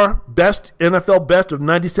 QBR best, NFL best of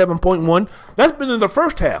 97.1. That's been in the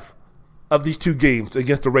first half of these 2 games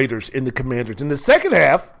against the Raiders and the Commanders. In the second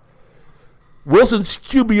half, Wilson's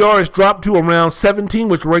QBR has dropped to around 17,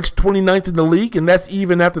 which ranks 29th in the league, and that's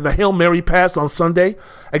even after the Hail Mary pass on Sunday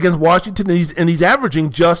against Washington, and he's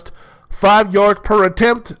averaging just 5 yards per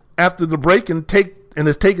attempt after the break and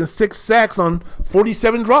has taken 6 sacks on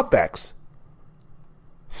 47 dropbacks.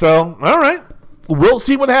 So, all right. We'll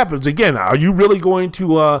see what happens. Again, are you really going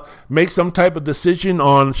to make some type of decision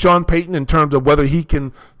on Sean Payton in terms of whether he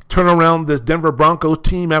can turn around this Denver Broncos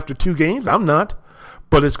team after 2 games? I'm not.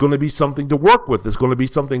 But it's going to be something to work with. It's going to be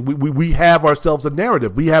something, we have ourselves a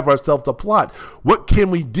narrative. We have ourselves a plot. What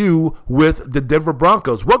can we do with the Denver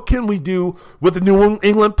Broncos? What can we do with the New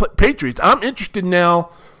England Patriots? I'm interested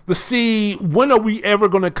now to see, when are we ever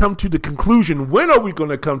going to come to the conclusion? When are we going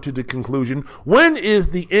to come to the conclusion? When is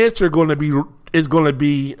the answer going to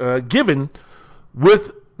be given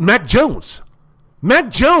with Mac Jones? Mac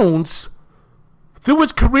Jones, through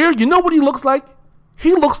his career, you know what he looks like?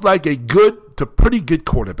 He looks like a good to pretty good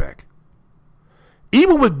quarterback.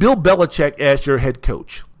 Even with Bill Belichick as your head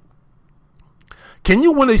coach, can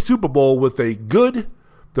you win a Super Bowl with a good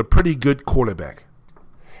to pretty good quarterback?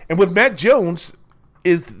 And with Mac Jones,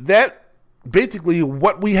 is that basically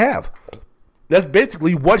what we have? That's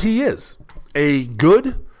basically what he is. A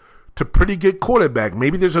good to pretty good quarterback.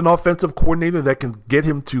 Maybe there's an offensive coordinator that can get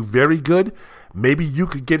him to very good. Maybe you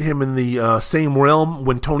could get him in the same realm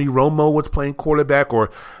when Tony Romo was playing quarterback, or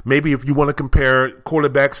maybe if you want to compare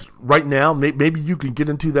quarterbacks right now, maybe you can get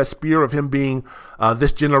into that sphere of him being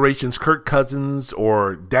this generation's Kirk Cousins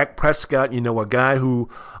or Dak Prescott. You know, a guy who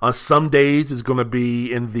on some days is going to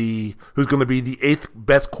be who's going to be the 8th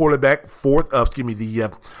best quarterback,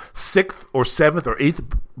 the 6th or 7th or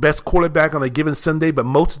 8th best quarterback on a given Sunday, but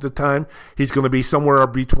most of the time he's going to be somewhere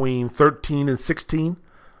between 13 and 16.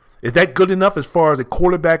 Is that good enough as far as a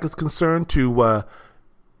quarterback is concerned to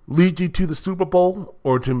lead you to the Super Bowl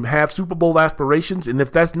or to have Super Bowl aspirations? And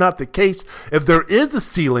if that's not the case, if there is a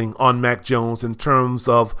ceiling on Mac Jones in terms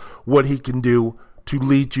of what he can do to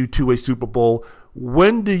lead you to a Super Bowl,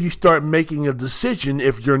 when do you start making a decision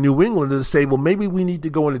if you're New England to say, well, maybe we need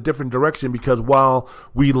to go in a different direction? Because while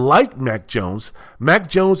we like Mac Jones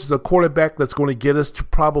is a quarterback that's going to get us to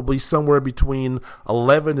probably somewhere between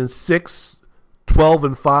 11-6,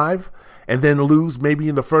 12-5, and then lose maybe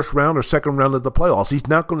in the first round or second round of the playoffs. He's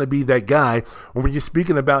not going to be that guy. When you're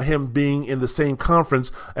speaking about him being in the same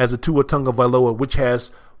conference as a Tua Tagovailoa, which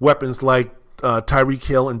has weapons like Tyreek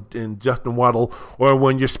Hill and Justin Waddle, or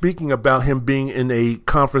when you're speaking about him being in a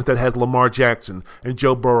conference that has Lamar Jackson and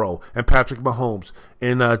Joe Burrow and Patrick Mahomes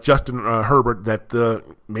and Justin Herbert, that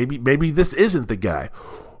maybe this isn't the guy.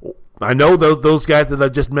 I know those guys that I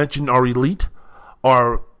just mentioned are elite,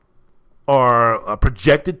 are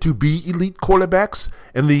projected to be elite quarterbacks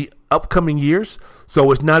in the upcoming years. So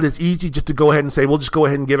it's not as easy just to go ahead and say, we'll just go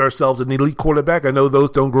ahead and get ourselves an elite quarterback. I know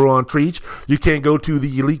those don't grow on trees. You can't go to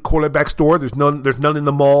the elite quarterback store. There's none in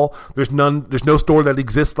the mall. There's no store that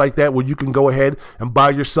exists like that where you can go ahead and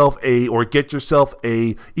buy yourself or get yourself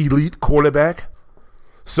a elite quarterback.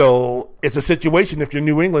 So it's a situation, if you're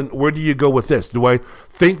New England, where do you go with this? Do I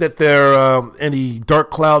think that there are any dark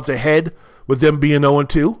clouds ahead with them being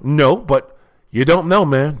 0-2? No, but you don't know,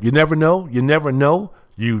 man. You never know. You never know.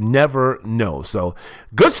 You never know. So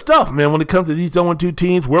good stuff, man, when it comes to these 0-2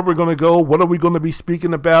 teams, where we're going to go, what are we going to be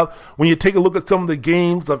speaking about. When you take a look at some of the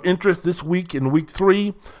games of interest this week in week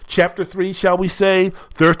 3, chapter 3, shall we say,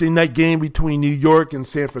 Thursday night game between New York and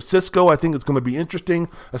San Francisco. I think it's going to be interesting,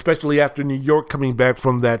 especially after New York coming back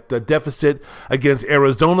from that deficit against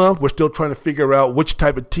Arizona. We're still trying to figure out which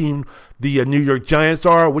type of team the New York Giants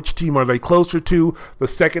are, which team are they closer to, the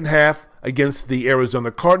second half against the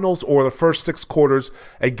Arizona Cardinals or the first 6 quarters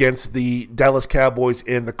against the Dallas Cowboys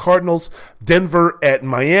and the Cardinals. Denver at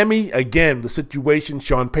Miami. Again, the situation,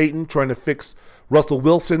 Sean Payton trying to fix Russell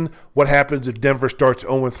Wilson. What happens if Denver starts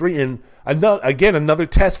 0-3? And another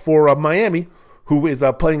test for Miami, who is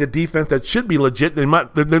playing a defense that should be legit. They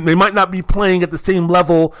might not be playing at the same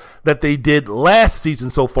level that they did last season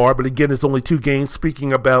so far, but again, it's only 2 games.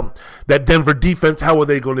 Speaking about that Denver defense, how are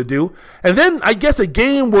they going to do? And then I guess a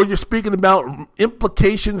game where you're speaking about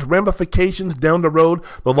implications, ramifications down the road,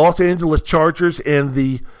 the Los Angeles Chargers and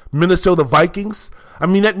the Minnesota Vikings. I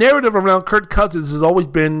mean, that narrative around Kirk Cousins has always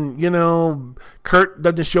been, Kirk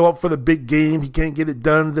doesn't show up for the big game. He can't get it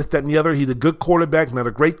done, this, that, and the other. He's a good quarterback, not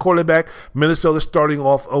a great quarterback. Minnesota starting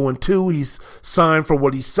off 0-2. He's signed for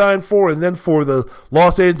what he's signed for. And then for the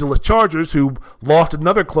Los Angeles Chargers, who lost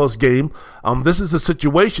another close game, this is a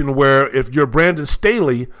situation where if you're Brandon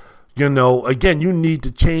Staley, again, you need to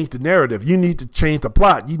change the narrative. You need to change the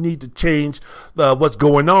plot. You need to change what's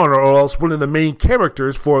going on, or else one of the main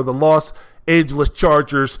characters for the Los Angeles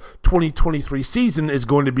Chargers 2023 season is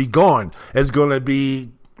going to be gone. It's going to be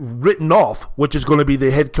written off, which is going to be the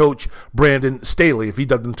head coach, Brandon Staley, if he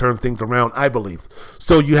doesn't turn things around, I believe.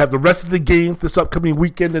 So you have the rest of the games this upcoming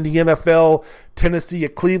weekend in the NFL, Tennessee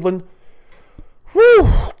at Cleveland.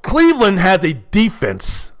 Cleveland has a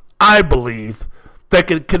defense, I believe, that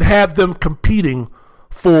could have them competing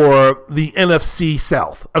for the NFC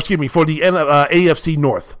South. For the AFC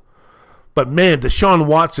North. But man, Deshaun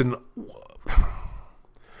Watson,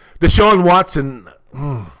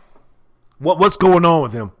 what's going on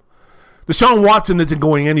with him? Deshaun Watson isn't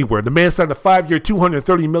going anywhere. The man signed a 5-year,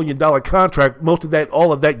 $230 million contract,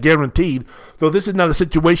 all of that guaranteed. So this is not a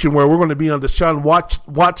situation where we're going to be on Deshaun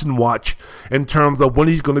Watson watch in terms of when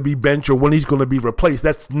he's going to be benched or when he's going to be replaced.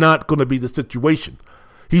 That's not going to be the situation.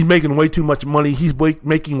 He's making way too much money. He's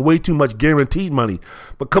making way too much guaranteed money.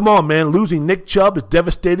 But come on, man. Losing Nick Chubb is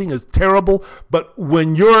devastating. It's terrible. But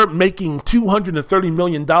when you're making $230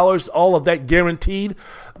 million, all of that guaranteed,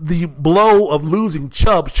 the blow of losing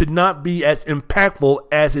Chubb should not be as impactful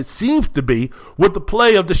as it seems to be with the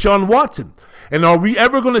play of Deshaun Watson. And are we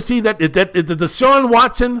ever going to see that the Deshaun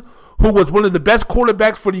Watson, who was one of the best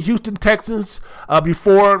quarterbacks for the Houston Texans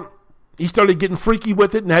before he started getting freaky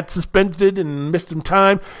with it and had suspended and missed some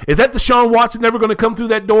time, is that Deshaun Watson ever going to come through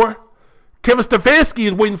that door? Kevin Stefanski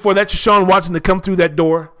is waiting for that Deshaun Watson to come through that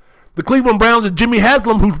door. The Cleveland Browns and Jimmy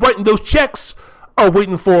Haslam, who's writing those checks, are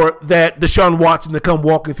waiting for that Deshaun Watson to come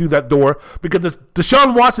walking through that door, because the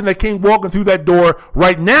Deshaun Watson that came walking through that door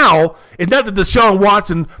right now is not the Deshaun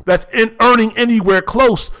Watson that's earning anywhere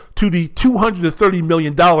close to the $230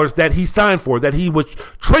 million that he signed for, that he was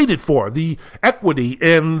traded for, the equity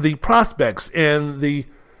and the prospects and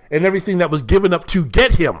everything that was given up to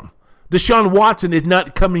get him. Deshaun Watson is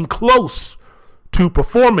not coming close to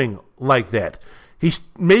performing like that. He's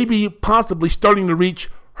possibly starting to reach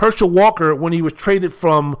Herschel Walker when he was traded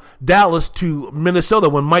from Dallas to Minnesota,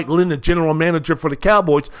 when Mike Lynn, the general manager for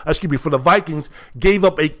the Vikings, gave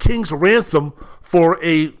up a king's ransom for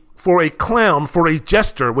a clown, for a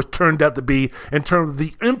jester, which turned out to be, in terms of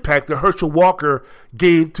the impact that Herschel Walker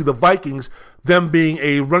gave to the Vikings, them being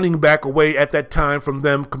a running back away at that time from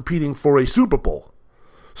them competing for a Super Bowl.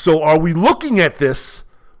 So are we looking at this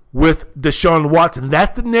with Deshaun Watson?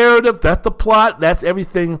 That's the narrative, that's the plot, that's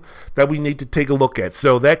everything that we need to take a look at.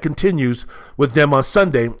 So that continues with them on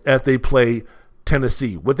Sunday as they play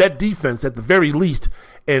Tennessee. With that defense, at the very least,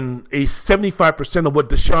 and a 75% of what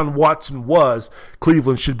Deshaun Watson was,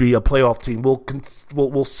 Cleveland should be a playoff team.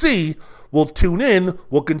 We'll see. We'll tune in.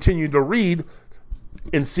 We'll continue to read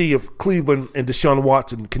and see if Cleveland and Deshaun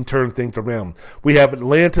Watson can turn things around. We have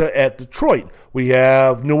Atlanta at Detroit. We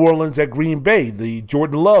have New Orleans at Green Bay. The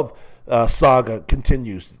Jordan Love saga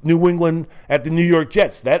continues. New England at the New York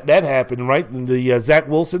Jets. That happened, right? And the Zach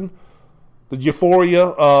Wilson, the euphoria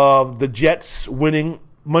of the Jets winning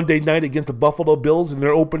Monday night against the Buffalo Bills in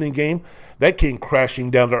their opening game, that came crashing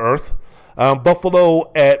down to earth.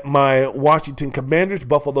 Buffalo at my Washington Commanders.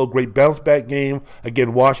 Buffalo, great bounce-back game.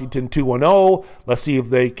 Again, Washington 2-0. Let's see if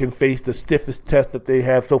they can face the stiffest test that they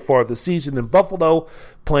have so far this season in Buffalo,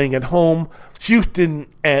 playing at home. Houston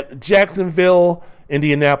at Jacksonville.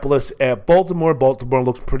 Indianapolis at Baltimore. Baltimore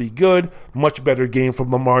looks pretty good. Much better game from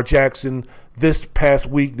Lamar Jackson this past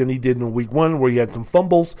week than he did in week 1, where he had some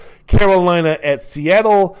fumbles. Carolina at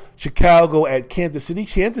Seattle. Chicago at Kansas City.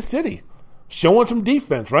 Kansas City showing some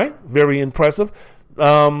defense, right? Very impressive.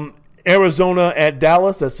 Arizona at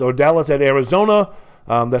Dallas. Dallas at Arizona.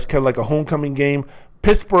 That's kind of like a homecoming game.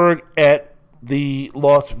 Pittsburgh at the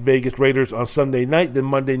Las Vegas Raiders on Sunday night. Then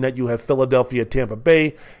Monday night you have Philadelphia, Tampa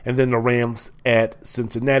Bay, and then the Rams at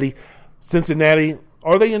Cincinnati. Cincinnati,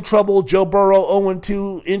 are they in trouble? Joe Burrow,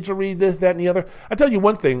 0-2, injury, this, that, and the other. I tell you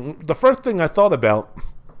one thing. The first thing I thought about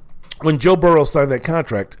when Joe Burrow signed that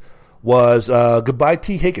contract was goodbye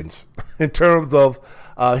T. Higgins in terms of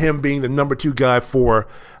him being the number 2 guy for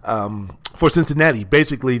Cincinnati.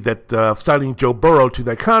 Basically, that signing Joe Burrow to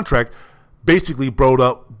that contract basically broke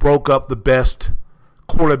up the best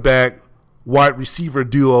quarterback wide receiver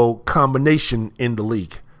duo combination in the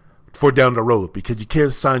league for down the road, because you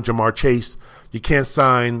can't sign Jamar Chase, you can't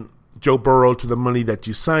sign Joe Burrow to the money that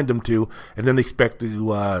you signed him to, and then expect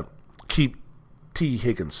to keep T.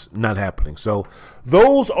 Higgins. Not happening. So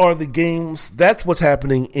those are the games. That's what's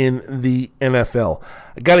happening in the NFL.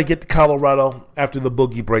 I got to get to Colorado after the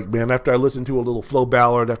boogie break, man. After I listen to a little Flo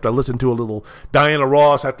Ballard, after I listen to a little Diana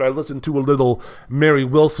Ross, after I listen to a little Mary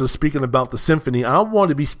Wilson speaking about the symphony, I want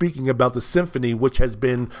to be speaking about the symphony, which has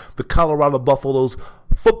been the Colorado Buffaloes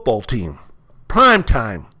football team. Prime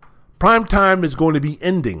time. Prime time is going to be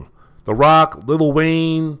ending. The Rock, Lil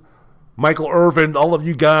Wayne, Michael Irvin, all of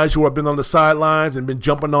you guys who have been on the sidelines and been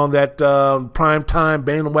jumping on that prime time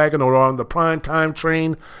bandwagon or on the prime time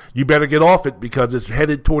train, you better get off it, because it's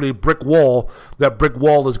headed toward a brick wall. That brick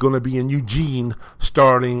wall is going to be in Eugene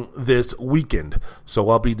starting this weekend. So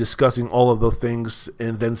I'll be discussing all of those things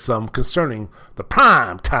and then some concerning the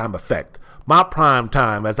prime time effect. My prime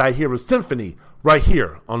time, as I hear a symphony right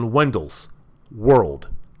here on Wendell's World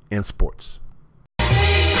in Sports.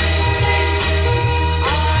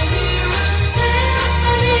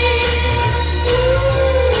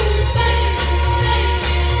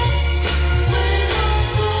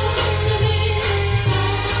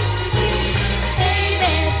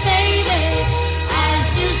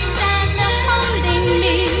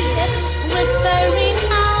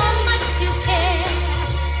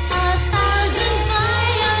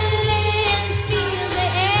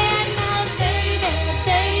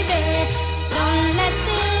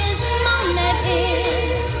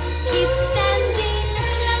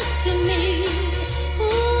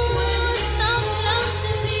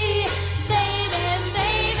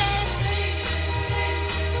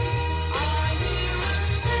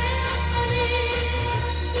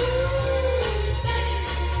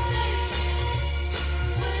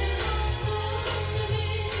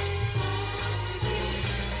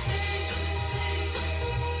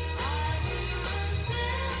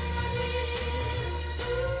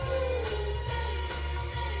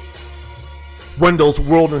 Wendell's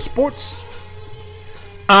World in Sports.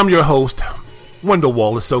 I'm your host, Wendell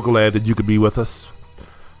Wallace. So glad that you could be with us.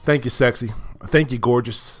 Thank you, sexy. Thank you,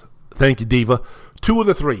 gorgeous. Thank you, diva. 2 of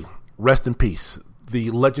the 3, rest in peace. The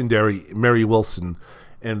legendary Mary Wilson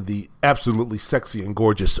and the absolutely sexy and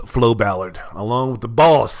gorgeous Flo Ballard, along with the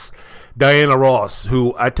boss, Diana Ross,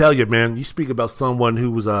 who, I tell you, man, you speak about someone who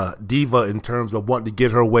was a diva in terms of wanting to get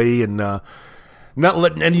her way and not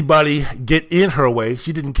letting anybody get in her way.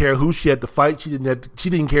 She didn't care who she had to fight. She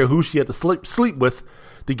didn't care who she had to sleep with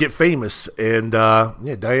to get famous. And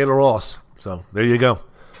Diana Ross. So there you go.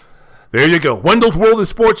 There you go. Wendell's World in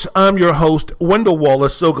Sports. I'm your host, Wendell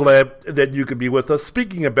Wallace. So glad that you could be with us.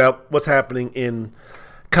 Speaking about what's happening in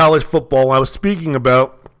college football, I was speaking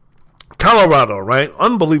about Colorado, right?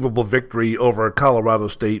 Unbelievable victory over Colorado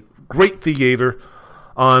State. Great theater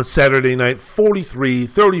on Saturday night,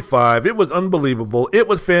 43-35. It was unbelievable. It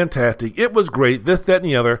was fantastic. It was great. This, that, and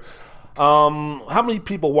the other. How many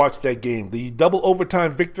people watched that game? The double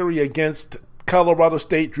overtime victory against Colorado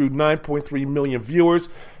State drew 9.3 million viewers,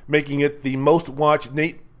 making it the most watched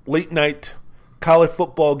late night college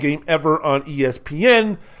football game ever on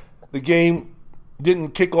ESPN. The game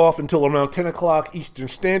didn't kick off until around 10 o'clock Eastern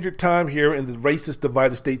Standard Time here in the racist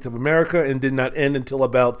divided states of America, and did not end until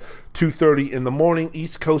about 2:30 in the morning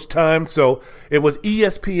East Coast time. So it was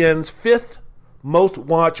ESPN's 5th most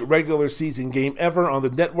watched regular season game ever on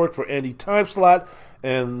the network for any time slot,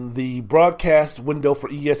 And the broadcast window for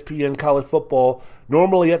ESPN college football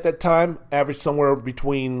normally at that time averaged somewhere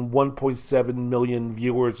between 1.7 million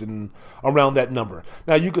viewers and around that number.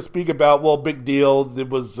 Now, you could speak about, well, big deal. It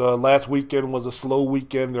was last weekend was a slow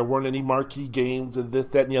weekend. There weren't any marquee games and this,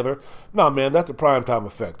 that, and the other. No, man, that's the primetime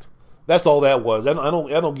effect. That's all that was. I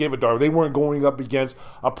don't give a darn. They weren't going up against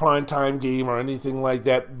a primetime game or anything like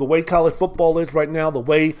that. The way college football is right now, the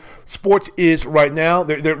way sports is right now,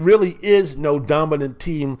 there really is no dominant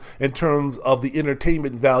team in terms of the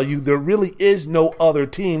entertainment value. There really is no other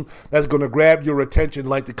team that's going to grab your attention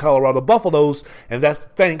like the Colorado Buffaloes, and that's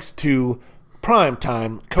thanks to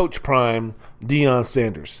primetime, Coach Prime, Deion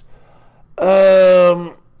Sanders.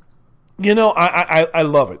 I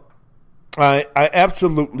love it. I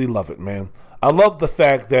absolutely love it, man. I love the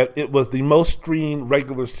fact that it was the most streamed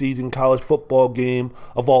regular season college football game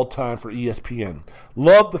of all time for ESPN.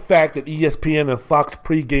 Love the fact that ESPN and Fox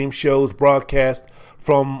pregame shows broadcast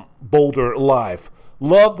from Boulder live.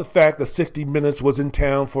 Love the fact that 60 Minutes was in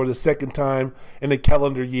town for the second time in a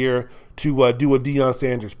calendar year to do a Deion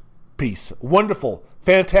Sanders piece. Wonderful.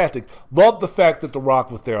 Fantastic. Love the fact that The Rock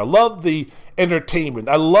was there. I love the entertainment.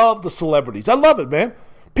 I love the celebrities. I love it, man.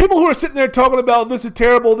 People who are sitting there talking about this is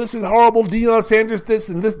terrible, this is horrible, Deion Sanders, this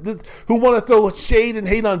and this, who want to throw shade and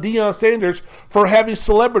hate on Deion Sanders for having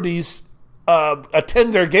celebrities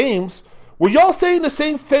attend their games. Were y'all saying the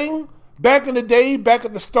same thing back in the day, back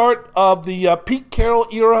at the start of the Pete Carroll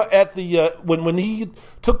era at the when he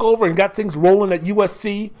took over and got things rolling at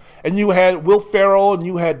USC, and you had Will Ferrell and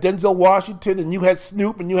you had Denzel Washington and you had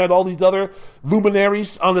Snoop and you had all these other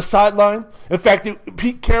luminaries on the sideline? In fact,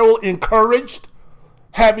 Pete Carroll encouraged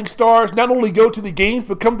having stars not only go to the games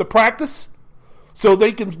but come to practice so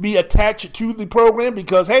they can be attached to the program,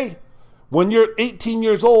 because, hey, when you're 18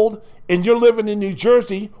 years old and you're living in New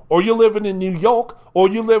Jersey or you're living in New York or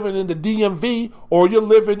you're living in the DMV or you're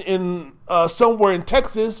living in somewhere in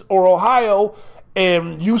Texas or Ohio,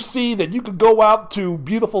 and you see that you could go out to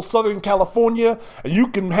beautiful Southern California and you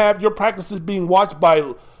can have your practices being watched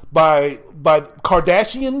by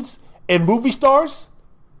Kardashians and movie stars,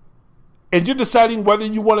 and you're deciding whether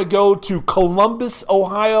you want to go to Columbus,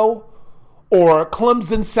 Ohio, or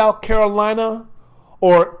Clemson, South Carolina,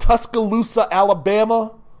 or Tuscaloosa,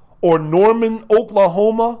 Alabama, or Norman,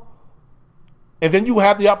 Oklahoma, and then you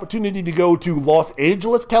have the opportunity to go to Los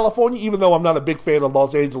Angeles, California, even though I'm not a big fan of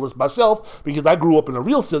Los Angeles myself, because I grew up in a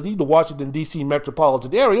real city, the Washington, D.C.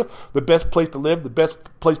 metropolitan area, the best place to live, the best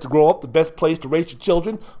place to grow up, the best place to raise your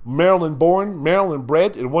children, Maryland born, Maryland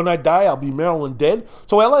bred, and when I die, I'll be Maryland dead.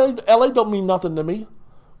 So LA don't mean nothing to me.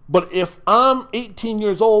 But if I'm 18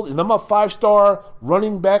 years old and I'm a 5-star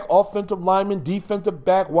running back, offensive lineman, defensive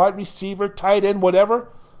back, wide receiver, tight end, whatever,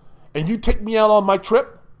 and you take me out on my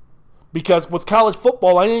trip, because with college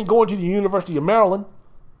football, I ain't going to the University of Maryland,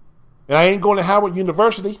 and I ain't going to Howard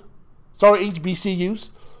University. Sorry, HBCUs.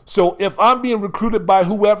 So if I'm being recruited by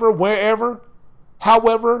whoever, wherever,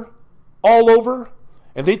 however, all over,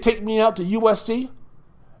 and they take me out to USC,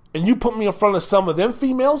 and you put me in front of some of them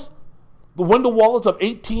females, the Wendell Wallace of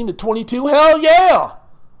 18 to 22, hell yeah!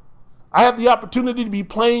 I have the opportunity to be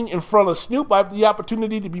playing in front of Snoop. I have the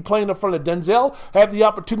opportunity to be playing in front of Denzel. I have the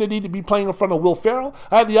opportunity to be playing in front of Will Ferrell.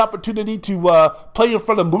 I have the opportunity to play in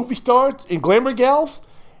front of movie stars and glamour gals.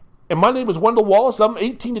 And my name is Wendell Wallace. I'm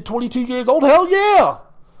 18 to 22 years old. Hell yeah!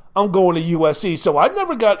 I'm going to USC. So I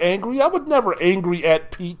never got angry. I was never angry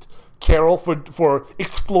at Pete Carroll for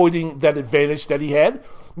exploiting that advantage that he had.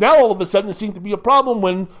 Now all of a sudden it seems to be a problem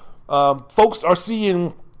when folks are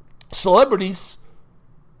seeing celebrities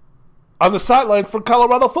on the sideline for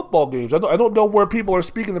Colorado football games. I don't know where people are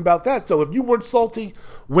speaking about that. So if you weren't salty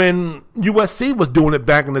when USC was doing it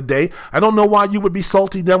back in the day, I don't know why you would be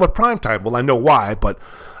salty now with primetime. Well, I know why, but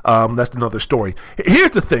that's another story.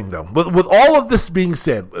 Here's the thing, though. With all of this being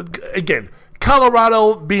said, again,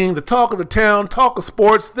 Colorado being the talk of the town, talk of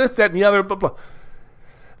sports, this, that, and the other, blah, blah.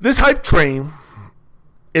 This hype train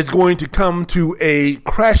is going to come to a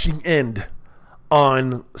crashing end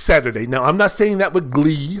on Saturday. Now, I'm not saying that with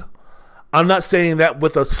glee. I'm not saying that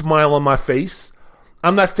with a smile on my face.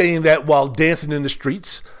 I'm not saying that while dancing in the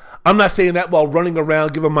streets. I'm not saying that while running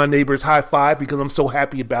around giving my neighbors high five because I'm so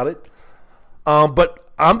happy about it. But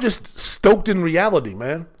I'm just stoked in reality,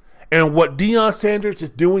 man. And what Deion Sanders is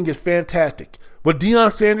doing is fantastic. What Deion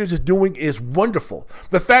Sanders is doing is wonderful.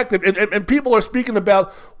 The fact that, and people are speaking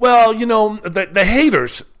about, well, you know, the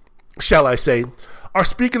haters, shall I say, are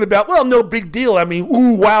speaking about, well, no big deal. I mean,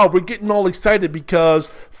 ooh, wow, we're getting all excited because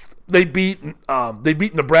they beat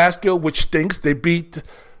Nebraska, which stinks. They beat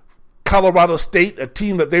Colorado State, a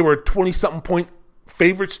team that they were 20-something point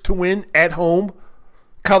favorites to win at home.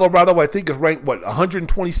 Colorado, I think, is ranked,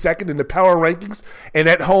 122nd in the power rankings. And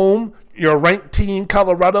at home, your ranked team,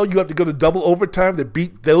 Colorado, you have to go to double overtime to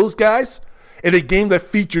beat those guys in a game that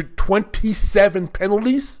featured 27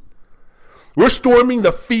 penalties. We're storming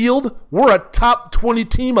the field. We're a top 20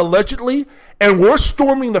 team, allegedly. And we're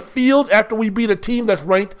storming the field after we beat a team that's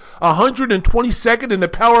ranked 122nd in the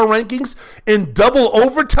power rankings in double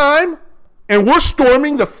overtime. And we're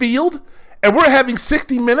storming the field. And we're having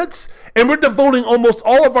 60 minutes. And we're devoting almost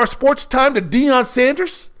all of our sports time to Deion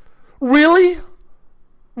Sanders. Really?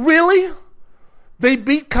 Really? They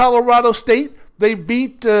beat Colorado State. They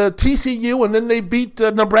beat TCU, and then they beat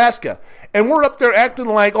Nebraska. And we're up there acting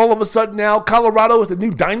like all of a sudden now Colorado is a new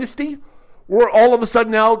dynasty. We're all of a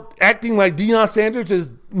sudden now acting like Deion Sanders is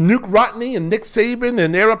Nuke Rodney and Nick Saban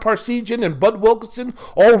and Ara Parseghian and Bud Wilkinson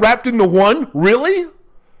all wrapped into one. Really?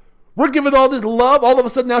 We're giving all this love. All of a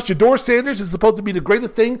sudden now Shedeur Sanders is supposed to be the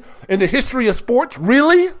greatest thing in the history of sports.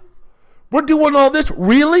 Really? We're doing all this.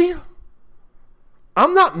 Really?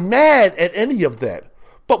 I'm not mad at any of that.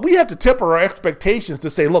 But we have to temper our expectations to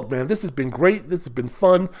say, look, man, this has been great. This has been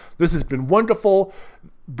fun. This has been wonderful.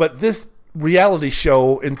 But this reality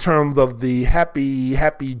show in terms of the happy,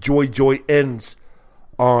 joy ends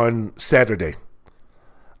on Saturday.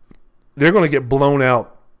 They're going to get blown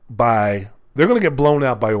out by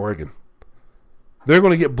Oregon. They're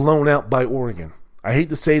going to get blown out by Oregon. I hate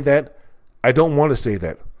to say that. I don't want to say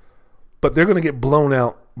that. But they're going to get blown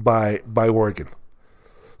out by Oregon.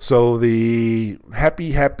 So the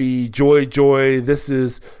happy, joy, this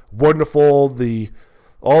is wonderful.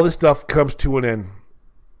 All this stuff comes to an end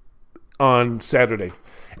on Saturday.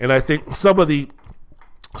 And I think some of the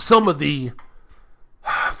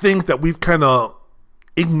things that we've kind of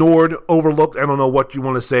ignored, overlooked, I don't know what you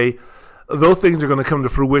want to say, those things are going to come to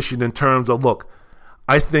fruition in terms of, look,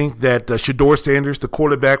 I think that Shedeur Sanders, the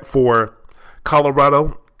quarterback for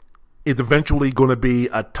Colorado, is eventually going to be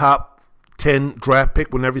a top 10 draft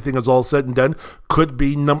pick when everything is all said and done. Could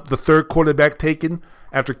be the third quarterback taken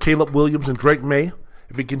after Caleb Williams and Drake May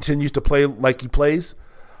if he continues to play like he plays.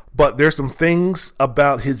 But there's some things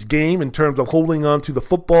about his game in terms of holding on to the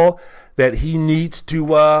football that he needs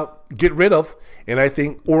to get rid of. And I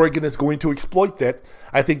think Oregon is going to exploit that.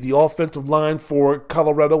 I think the offensive line for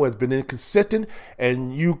Colorado has been inconsistent,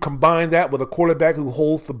 and you combine that with a quarterback who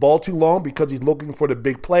holds the ball too long because he's looking for the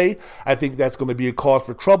big play. I think that's going to be a cause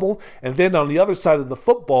for trouble. And then on the other side of the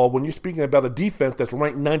football, when you're speaking about a defense that's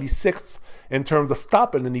ranked 96th in terms of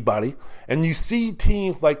stopping anybody, and you see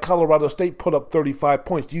teams like Colorado State put up 35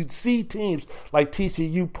 points, you see teams like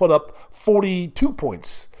TCU put up 42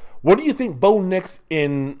 points. What do you think Bo Nix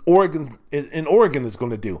in Oregon is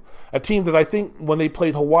going to do? A team that I think when they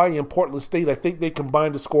played Hawaii and Portland State, I think they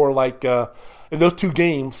combined to score like in those two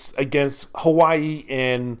games against Hawaii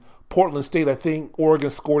and Portland State, I think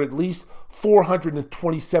Oregon scored at least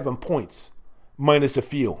 427 points minus a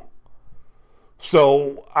few.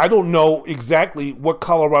 So I don't know exactly what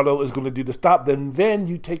Colorado is going to do to stop them. Then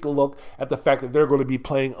you take a look at the fact that they're going to be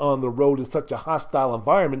playing on the road in such a hostile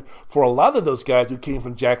environment for a lot of those guys who came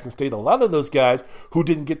from Jackson State, a lot of those guys who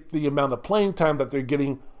didn't get the amount of playing time that they're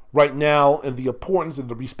getting right now and the importance and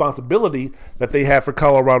the responsibility that they have for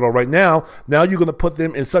Colorado right now. Now you're going to put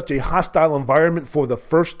them in such a hostile environment for the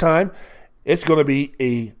first time. It's going to be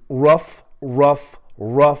a rough,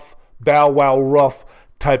 bow wow rough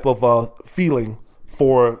type of feeling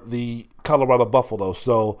for the Colorado Buffaloes.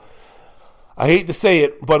 So I hate to say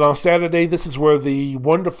it, but on Saturday, this is where the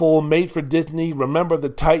wonderful Made for Disney, Remember the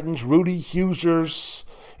Titans, Rudy Hoosiers,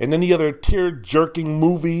 and any other tear-jerking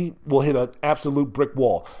movie will hit an absolute brick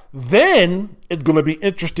wall. Then it's going to be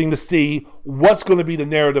interesting to see what's going to be the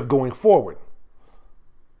narrative going forward.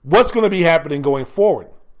 What's going to be happening going forward?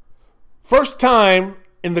 First time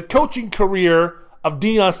in the coaching career of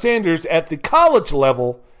Deion Sanders at the college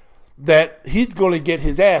level that he's going to get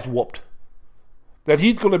his ass whooped, that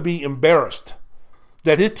he's going to be embarrassed,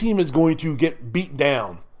 that his team is going to get beat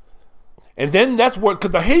down. And then that's what,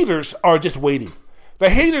 because the haters are just waiting.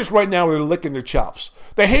 The haters right now are licking their chops.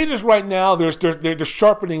 The haters right now, they're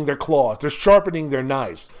sharpening their claws. They're sharpening their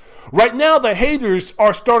knives. Right now, the haters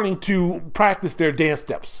are starting to practice their dance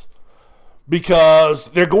steps because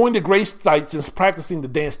they're going to grave sites and practicing the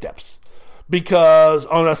dance steps. Because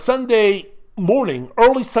on a Sunday morning,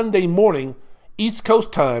 early Sunday morning, East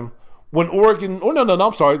Coast time, when Oregon,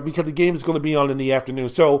 because the game is going to be on in the afternoon.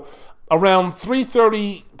 So around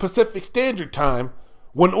 3:30 Pacific Standard Time,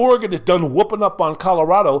 When Oregon is done whooping up on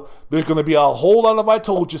Colorado, there's going to be a whole lot of I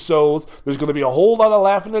told you so's. There's going to be a whole lot of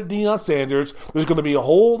laughing at Deion Sanders. There's going to be a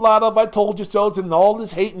whole lot of I told you so's and all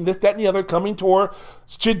this hate and this, that, and the other coming toward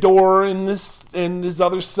Shedeur and his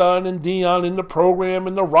other son and Deion in the program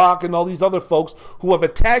and The Rock and all these other folks who have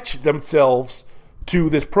attached themselves to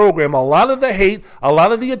this program. A lot of the hate, a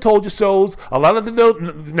lot of the I told you so's, a lot of the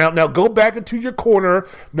now go back into your corner.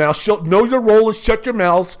 Now know your role and shut your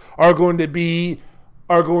mouths are going to be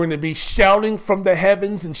shouting from the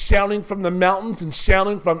heavens and shouting from the mountains and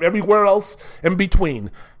shouting from everywhere else in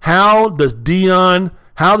between. How does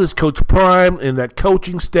Coach Prime and that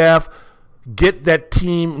coaching staff get that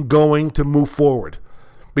team going to move forward?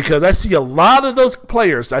 Because I see a lot of those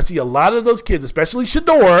players, I see a lot of those kids, especially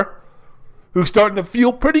Shedeur, who's starting to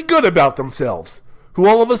feel pretty good about themselves, who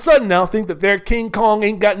all of a sudden now think that their King Kong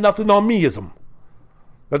ain't got nothing on meism,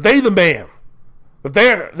 that they the man, that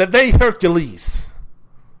they Hercules.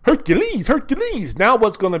 Now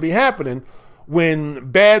what's going to be happening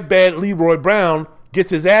when bad Leroy Brown gets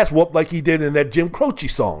his ass whooped like he did in that Jim Croce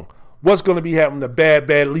song? What's going to be happening to bad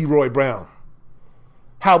Leroy Brown?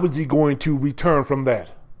 How is he going to return from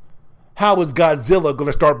that? How is Godzilla going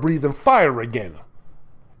to start breathing fire again?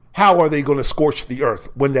 How are they going to scorch the earth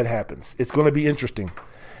when that happens? It's going to be interesting.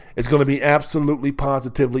 It's going to be absolutely,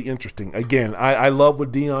 positively interesting. Again, I love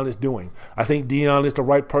what Deion is doing. I think Deion is the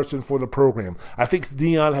right person for the program. I think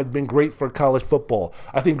Deion has been great for college football.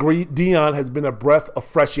 I think Deion has been a breath of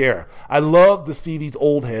fresh air. I love to see these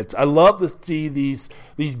old heads. I love to see these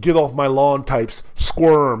get off my lawn types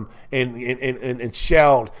squirm and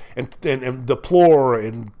shout and deplore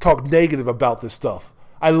and talk negative about this stuff.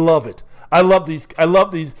 I love it. I love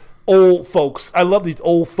these old folks. I love these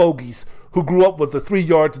old fogies who grew up with the 3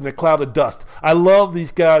 yards in a cloud of dust. I love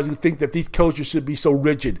these guys who think that these coaches should be so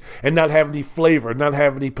rigid and not have any flavor, not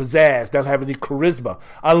have any pizzazz, not have any charisma.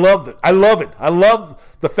 I love it. I love it. I love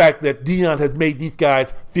the fact that Deion has made these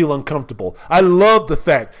guys feel uncomfortable. I love the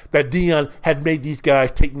fact that Deion had made these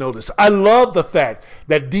guys take notice. I love the fact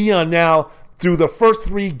that Deion now, through the first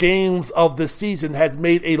 3 games of the season, has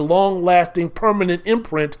made a long-lasting, permanent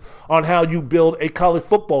imprint on how you build a college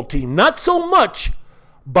football team. Not so much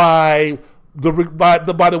by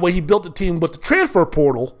the way he built the team with the transfer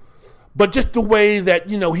portal, but just the way that,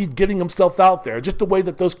 he's getting himself out there, just the way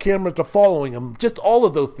that those cameras are following him, just all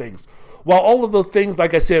of those things. While all of those things,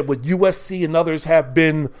 like I said, with USC and others has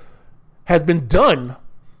been done,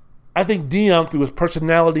 I think Deion, through his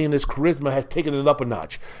personality and his charisma, has taken it up a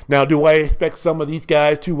notch. Now, do I expect some of these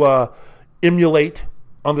guys to emulate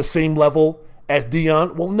on the same level as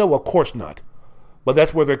Deion? Well, no, of course not. But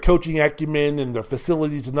that's where their coaching acumen and their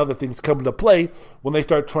facilities and other things come into play when they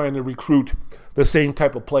start trying to recruit the same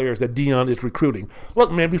type of players that Deion is recruiting.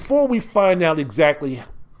 Look, man, before we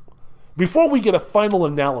get a final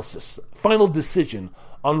analysis, final decision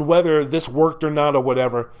on whether this worked or not or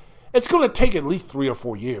whatever, it's going to take at least 3 or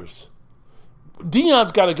 4 years.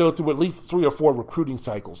 Deion's got to go through at least 3 or 4 recruiting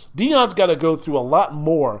cycles. Deion's got to go through a lot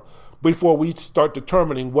more before we start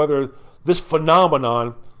determining whether this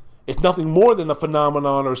phenomenon is nothing more than a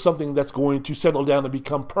phenomenon or something that's going to settle down and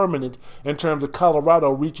become permanent in terms of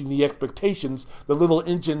Colorado reaching the expectations, the little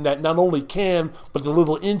engine that not only can, but the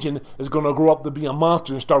little engine is going to grow up to be a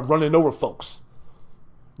monster and start running over folks.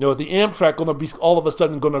 The Amtrak going to be all of a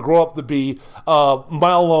sudden going to grow up to be a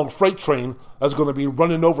mile-long freight train that's going to be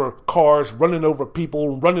running over cars, running over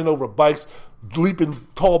people, running over bikes, leaping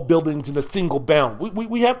tall buildings in a single bound.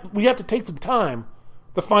 We have to take some time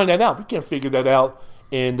to find that out. We can't figure that out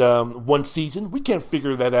in 1 season. We can't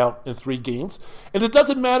figure that out in 3 games. And it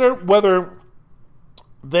doesn't matter whether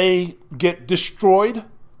they get destroyed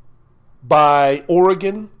by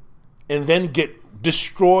Oregon and then get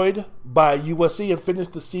destroyed by USC and finish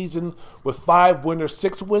the season with 5 wins or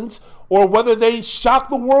 6 wins, or whether they shock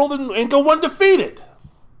the world and go undefeated.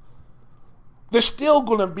 There's still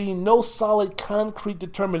going to be no solid, concrete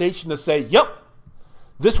determination to say, yep,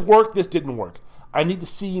 this worked, this didn't work. I need to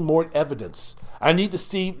see more evidence. I need to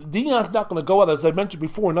see. Deion's not going to go out, as I mentioned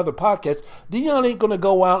before in other podcasts, Deion ain't going to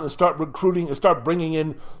go out and start recruiting and start bringing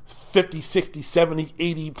in 50, 60, 70,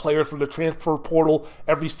 80 players from the transfer portal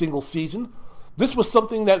every single season. This was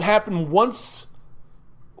something that happened once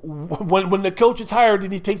when the coach is hired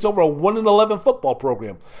and he takes over a 1-11 football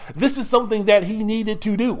program. This is something that he needed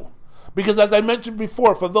to do. Because as I mentioned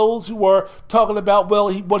before, for those who are talking about,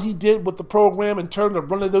 what he did with the program in terms of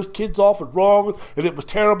running those kids off was wrong and it was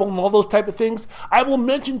terrible and all those type of things, I will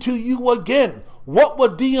mention to you again, what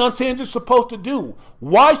was Deion Sanders supposed to do?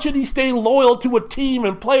 Why should he stay loyal to a team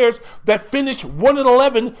and players that finished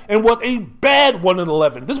 1-11 and was a bad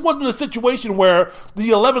 1-11? This wasn't a situation where the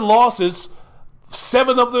 11 losses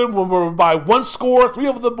 7 of them were by 1 score, 3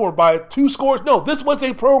 of them were by 2 scores. No, this was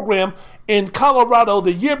a program in Colorado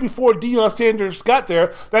the year before Deion Sanders got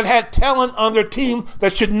there that had talent on their team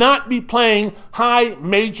that should not be playing high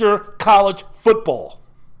major college football.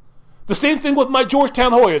 The same thing with my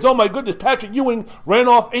Georgetown Hoyas. Oh my goodness, Patrick Ewing ran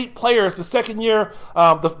off 8 players the second year,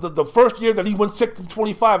 the first year that he went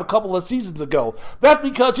 6-25 a couple of seasons ago. That's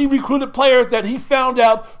because he recruited players that he found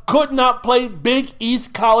out could not play Big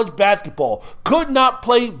East college basketball, could not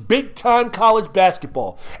play big-time college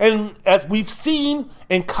basketball. And as we've seen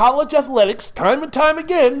in college athletics time and time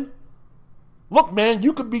again, look, man,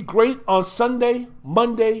 you could be great on Sunday,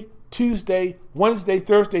 Monday, Tuesday, Wednesday,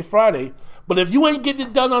 Thursday, Friday, but if you ain't getting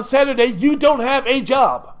it done on Saturday, you don't have a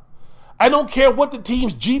job. I don't care what the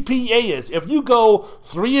team's GPA is. If you go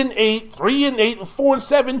 3-8, 3-8, and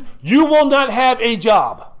 4-7, you will not have a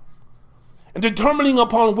job. And determining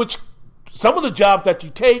upon which some of the jobs that you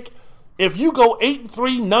take, if you go 8-3,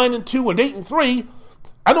 9-2, and 8-3,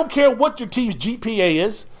 I don't care what your team's GPA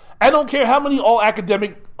is. I don't care how many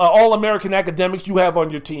all-American academics you have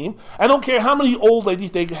on your team. I don't care how many old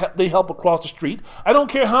ladies they help across the street. I don't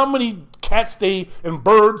care how many cats and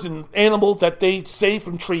birds and animals that they save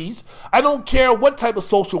from trees. I don't care what type of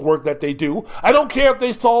social work that they do. I don't care if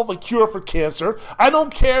they solve a cure for cancer. I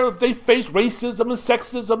don't care if they face racism and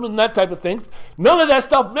sexism and that type of things. None of that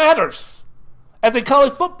stuff matters. As a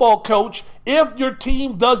college football coach, if your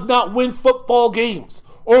team does not win football games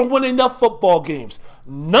or win enough football games,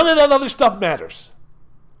 none of that other stuff matters.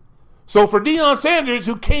 So for Deion Sanders,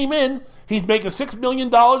 who came in, he's making $6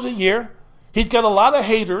 million a year. He's got a lot of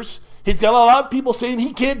haters. He's got a lot of people saying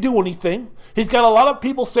he can't do anything. He's got a lot of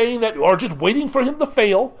people saying that are just waiting for him to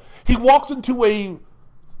fail. He walks onto a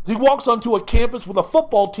campus with a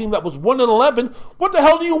football team that was 1-11. What the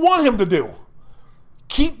hell do you want him to do?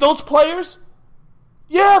 Keep those players?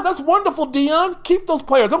 Yeah, that's wonderful, Deion. Keep those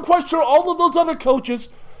players. I'm quite sure all of those other coaches,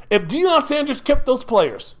 if Deion Sanders kept those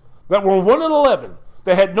players that were 1-11,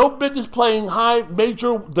 that had no business playing high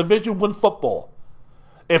major Division I football,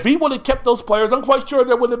 if he would have kept those players, I'm quite sure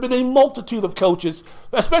there would have been a multitude of coaches,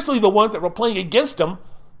 especially the ones that were playing against him,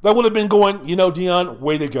 that would have been going, you know, Deion,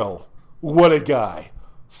 way to go. What a guy.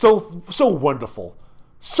 So wonderful.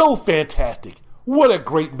 So fantastic. What a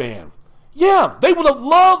great man. Yeah, they would have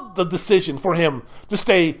loved the decision for him to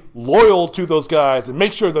stay loyal to those guys and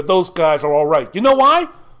make sure that those guys are all right. You know why?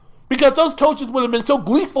 Because those coaches would have been so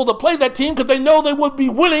gleeful to play that team because they know they would be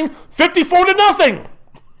winning 54-0.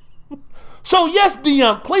 So yes,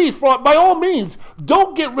 Deion, please, by all means,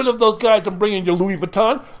 don't get rid of those guys and bring in your Louis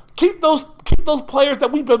Vuitton. Keep those players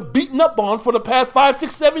that we've been beating up on for the past 5,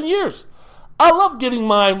 6, 7 years. I love getting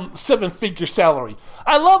my 7-figure salary.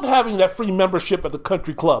 I love having that free membership at the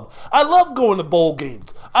country club. I love going to bowl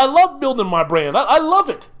games. I love building my brand. I love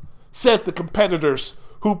it, says the competitors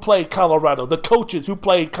who play Colorado, the coaches who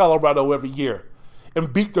play Colorado every year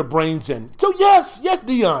and beat their brains in. So yes,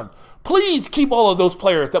 Deion, please keep all of those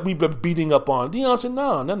players that we've been beating up on. Deion said,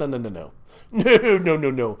 no.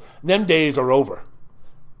 No. Them days are over.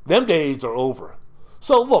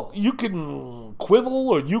 So look, you can quibble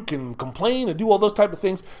or you can complain and do all those type of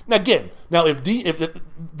things. Now again, when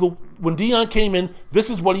Deion came in,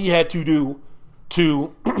 this is what he had to do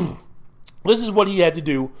to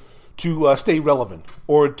stay relevant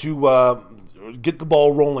or to get the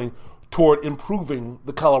ball rolling toward improving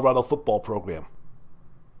the Colorado football program.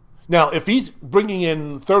 Now, if he's bringing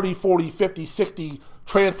in 30, 40, 50, 60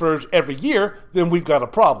 transfers every year, then we've got a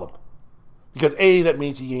problem. Because A, that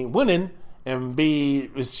means he ain't winning, and B,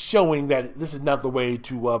 is showing that this is not the way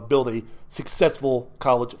to build a successful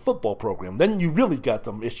college football program. Then you really got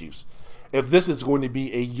some issues if this is going to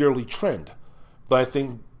be a yearly trend. But I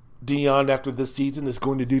think Deion, after this season, is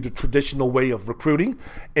going to do the traditional way of recruiting,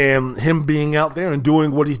 and him being out there and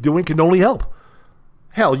doing what he's doing can only help.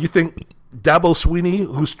 Hell, you think Dabo Swinney,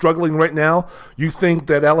 who's struggling right now, you think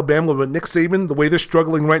that Alabama with Nick Saban, the way they're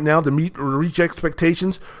struggling right now to meet or reach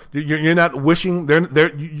expectations, you're not wishing,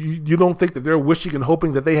 you don't think that they're wishing and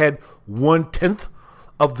hoping that they had 1/10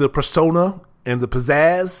 of the persona and the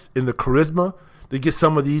pizzazz and the charisma to get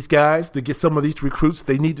some of these guys, to get some of these recruits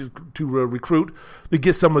they need to recruit, to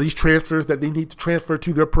get some of these transfers that they need to transfer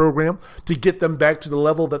to their program, to get them back to the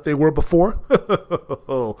level that they were before?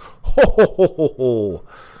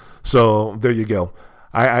 So there you go.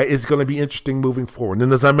 It's going to be interesting moving forward.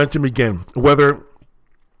 And as I mentioned again, whether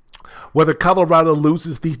Colorado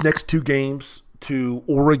loses these next 2 games to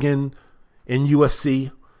Oregon and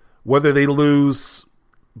USC, whether they lose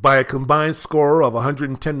by a combined score of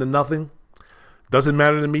 110-0, doesn't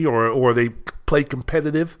matter to me, or they play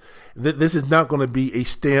competitive. This is not going to be a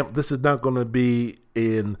stamp. This is not going to be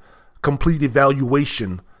in complete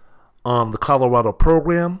evaluation on the Colorado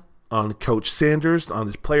program, on Coach Sanders, on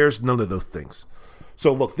his players, none of those things.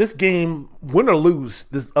 So, look, this game, win or lose,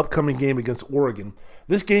 this upcoming game against Oregon,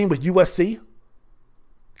 this game with USC,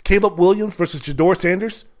 Caleb Williams versus Shedeur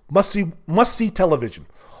Sanders, must-see television.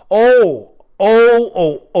 Oh,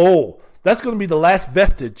 that's going to be the last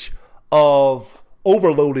vestige of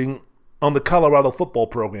overloading on the Colorado football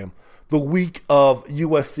program. The week of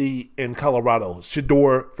USC and Colorado,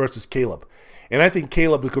 Shedeur versus Caleb. And I think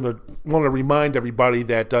Caleb is going to want to remind everybody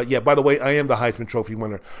that, by the way, I am the Heisman Trophy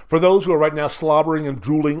winner. For those who are right now slobbering and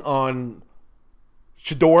drooling on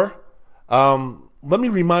Shedeur, let me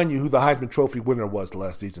remind you who the Heisman Trophy winner was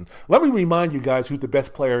last season. Let me remind you guys who the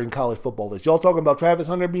best player in college football is. Y'all talking about Travis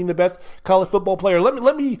Hunter being the best college football player.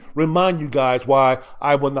 Let me remind you guys why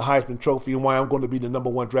I won the Heisman Trophy and why I'm going to be the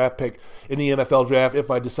number one draft pick in the NFL draft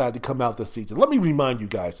if I decide to come out this season. Let me remind you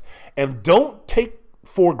guys. And don't take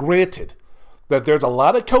for granted that there's a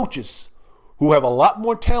lot of coaches who have a lot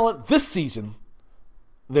more talent this season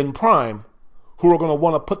than Prime who are going to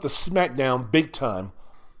want to put the smack down big time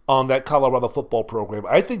on that Colorado football program.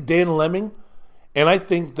 I think Dan Lemming, and I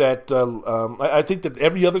think that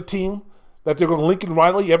every other team that they're going to, Lincoln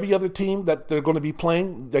Riley, every other team that they're going to be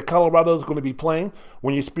playing, that Colorado is going to be playing,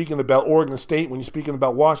 when you're speaking about Oregon State, when you're speaking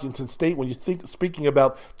about Washington State, when you're speaking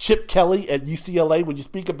about Chip Kelly at UCLA, when you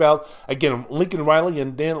speak about, again, Lincoln Riley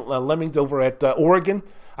and Dan Lemmings over at Oregon,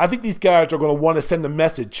 I think these guys are going to want to send a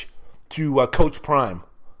message to Coach Prime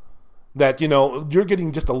that, you're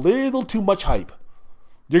getting just a little too much hype.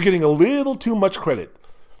 You're getting a little too much credit.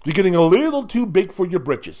 You're getting a little too big for your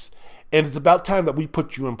britches. And it's about time that we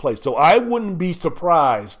put you in place. So I wouldn't be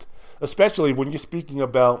surprised, especially when you're speaking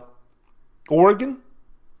about Oregon,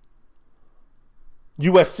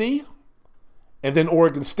 USC, and then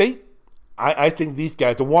Oregon State. I think these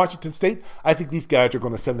guys, the Washington State, I think these guys are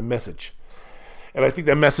going to send a message. And I think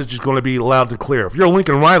that message is going to be loud and clear. If you're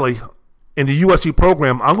Lincoln Riley in the USC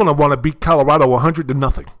program, I'm going to want to beat Colorado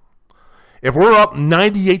 100-0. If we're up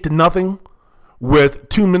 98-0 with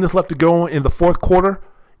 2 minutes left to go in the fourth quarter,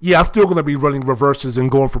 I'm still going to be running reverses and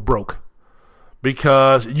going for broke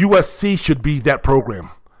because USC should be that program.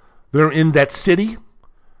 They're in that city.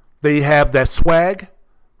 They have that swag.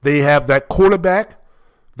 They have that quarterback.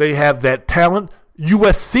 They have that talent.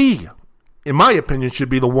 USC, in my opinion, should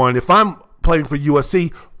be the one. If I'm playing for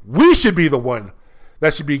USC, we should be the one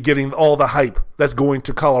that should be getting all the hype that's going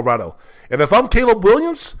to Colorado. And if I'm Caleb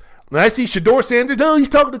Williams, and I see Shedeur Sanders, he's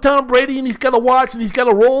talking to Tom Brady, and he's got a watch, and he's got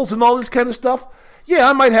a rolls, and all this kind of stuff. Yeah,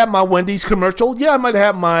 I might have my Wendy's commercial. Yeah, I might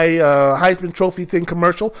have my Heisman Trophy thing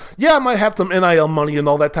commercial. Yeah, I might have some NIL money and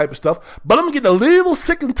all that type of stuff. But I'm getting a little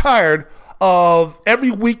sick and tired of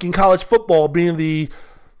every week in college football being the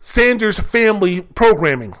Sanders family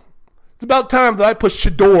programming. It's about time that I put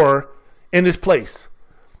Shedeur in his place.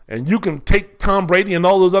 And you can take Tom Brady and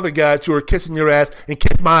all those other guys who are kissing your ass and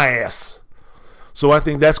kiss my ass. So I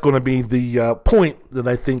think that's going to be the point that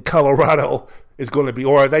I think Colorado is going to be,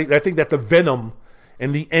 or I think that the venom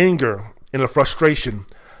and the anger and the frustration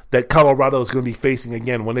that Colorado is going to be facing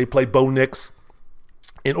again when they play Bo Nix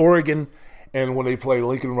in Oregon and when they play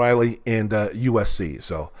Lincoln Riley and USC.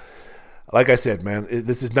 So, like I said, man,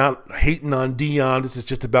 this is not hating on Deion. This is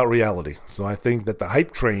just about reality. So I think that the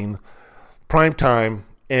hype train, prime time,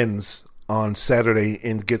 ends on Saturday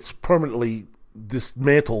and gets permanently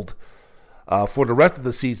dismantled for the rest of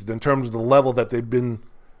the season in terms of the level that they've been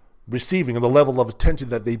receiving and the level of attention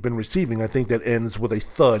that they've been receiving. I think that ends with a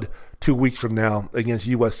thud 2 weeks from now against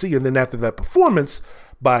USC. And then after that performance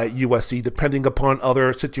by USC, depending upon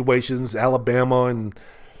other situations, Alabama and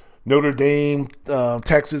Notre Dame,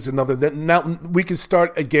 Texas, and other, now we can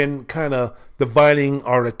start again kind of dividing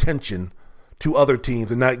our attention to other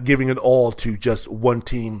teams and not giving it all to just one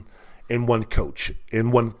team and one coach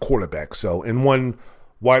and one quarterback. So, and one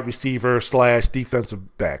wide receiver /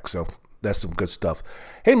 defensive back. So that's some good stuff.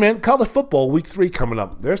 Hey, man, college football week 3 coming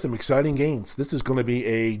up. There's some exciting games. This is going to be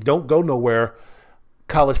a don't go nowhere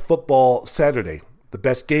college football Saturday. The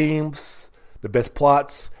best games, the best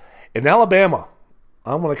plots. In Alabama,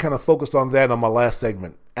 I'm going to kind of focus on that on my last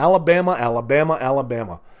segment.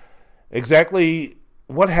 Alabama. Exactly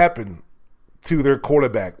what happened to their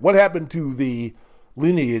quarterback? What happened to the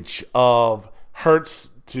lineage of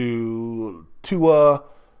Hurts to Tua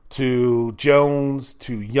to Jones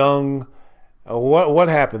to Young? What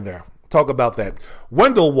happened there? Talk about that.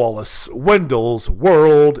 Wendell Wallace, Wendell's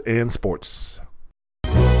World in Sports.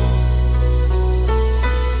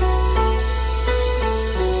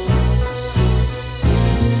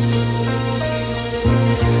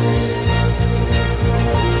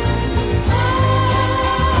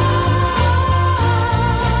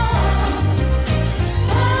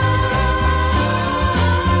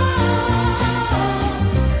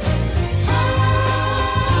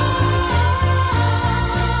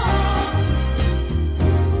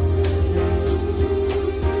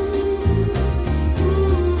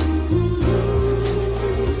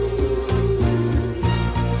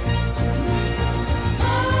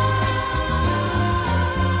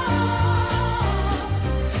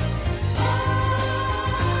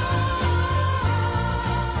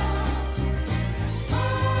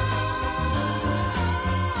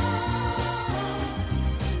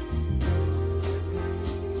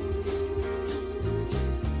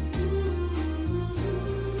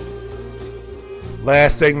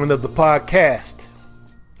 Last segment of the podcast.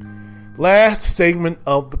 Last segment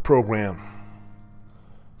of the program.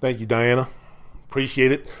 Thank you, Diana.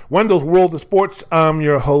 Appreciate it. Wendell's World of Sports. I'm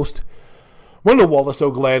your host, Wendell Wallace.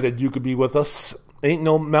 So glad that you could be with us. Ain't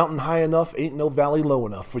no mountain high enough, ain't no valley low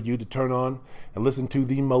enough for you to turn on and listen to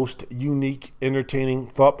the most unique, entertaining,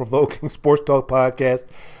 thought-provoking sports talk podcast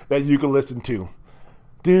that you can listen to.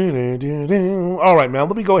 All right, man,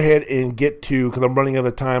 let me go ahead and get to, because I'm running out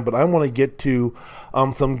of time, but I want to get to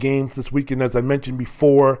some games this weekend, as I mentioned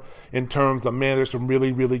before, in terms of, man, there's some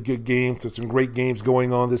really, really good games. There's some great games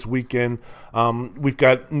going on this weekend. We've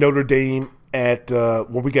got Notre Dame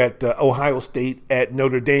we got Ohio State at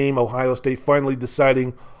Notre Dame. Ohio State finally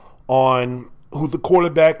deciding on who the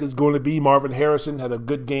quarterback is going to be. Marvin Harrison had a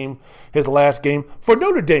good game, his last game. For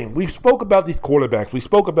Notre Dame, we spoke about these quarterbacks. We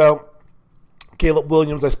spoke about Caleb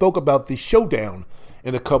Williams. I spoke about the showdown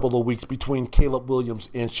in a couple of weeks between Caleb Williams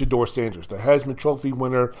and Shedeur Sanders, the Heisman Trophy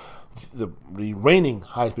winner, the reigning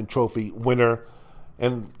Heisman Trophy winner,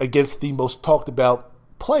 and against the most talked about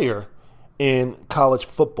player in college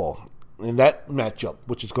football in that matchup,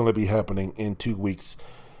 which is going to be happening in 2 weeks.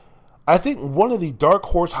 I think one of the dark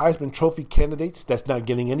horse Heisman Trophy candidates that's not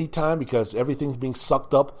getting any time because everything's being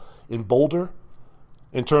sucked up in Boulder,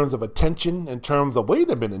 in terms of attention, in terms of,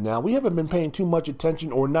 wait a minute now, we haven't been paying too much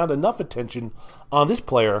attention or not enough attention on this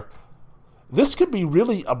player. This could be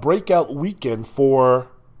really a breakout weekend for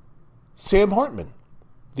Sam Hartman,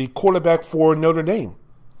 the quarterback for Notre Dame.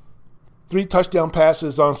 3 touchdown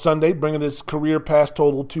passes on Sunday, bringing his career pass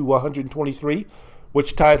total to 123,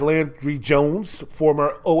 which ties Landry Jones,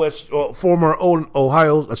 former Oklahoma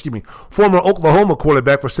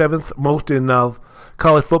quarterback, for 7th most in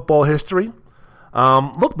college football history.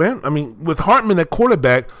 Look, man, I mean, with Hartman at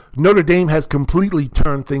quarterback, Notre Dame has completely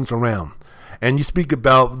turned things around. And you speak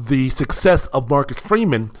about the success of Marcus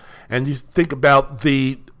Freeman, and you think about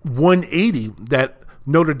the 180 that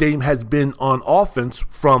Notre Dame has been on offense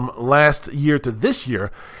from last year to this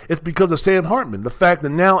year. It's because of Sam Hartman. The fact that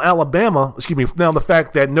now the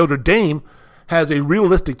fact that Notre Dame has a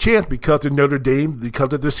realistic chance because of Notre Dame,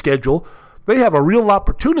 because of their schedule, they have a real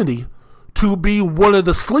opportunity to be one of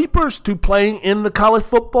the sleepers to playing in the college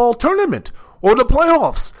football tournament or the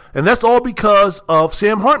playoffs. And that's all because of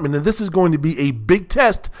Sam Hartman. And this is going to be a big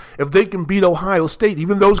test if they can beat Ohio State,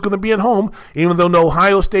 even though it's going to be at home, even though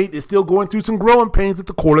Ohio State is still going through some growing pains at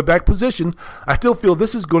the quarterback position. I still feel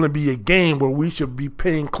this is going to be a game where we should be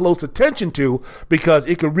paying close attention to, because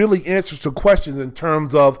it could really answer some questions in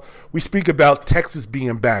terms of, we speak about Texas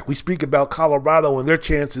being back. We speak about Colorado and their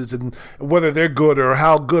chances and whether they're good or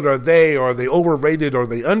how good are they overrated or are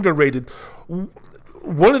they underrated.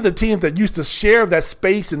 One of the teams that used to share that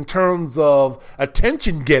space in terms of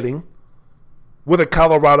attention getting with a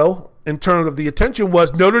Colorado, in terms of the attention,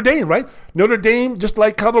 was Notre Dame, right? Notre Dame, just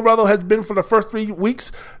like Colorado has been for the first 3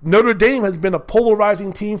 weeks, Notre Dame has been a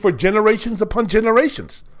polarizing team for generations upon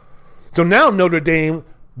generations. So now Notre Dame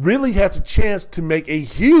really has a chance to make a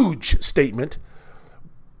huge statement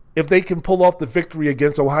if they can pull off the victory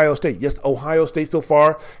against Ohio State. Yes, Ohio State so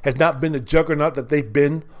far has not been the juggernaut that they've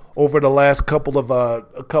been over the last couple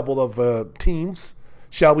of teams,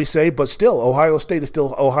 shall we say, but still, Ohio State is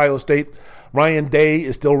still Ohio State. Ryan Day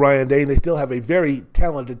is still Ryan Day, and they still have a very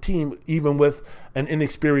talented team, even with an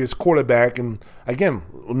inexperienced quarterback. And again,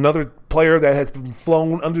 another player that has been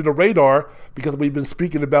flown under the radar because we've been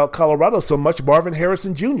speaking about Colorado so much, Marvin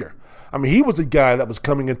Harrison Jr. I mean, he was a guy that was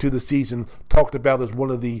coming into the season talked about as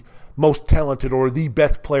one of the most talented or the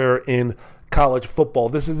best player in college football.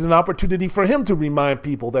 This is an opportunity for him to remind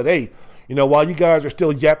people that, hey, while you guys are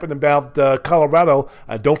still yapping about Colorado,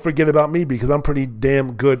 don't forget about me, because I'm pretty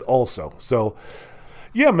damn good also. So,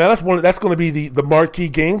 yeah, man, that's going to be the marquee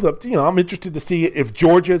games. I'm interested to see if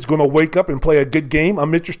Georgia is going to wake up and play a good game.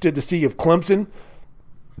 I'm interested to see if Clemson,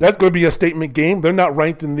 that's going to be a statement game. They're not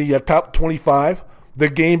ranked in the top 25. The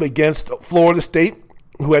game against Florida State,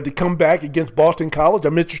 who had to come back against Boston College.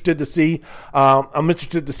 I'm interested to see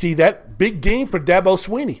that. Big game for Dabo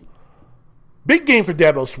Swinney. Big game for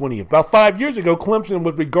Dabo Swinney. About 5 years ago, Clemson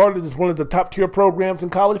was regarded as one of the top-tier programs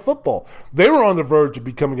in college football. They were on the verge of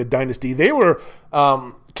becoming a dynasty. They were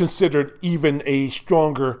considered even a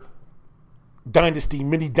stronger dynasty,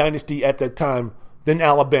 mini-dynasty at that time, than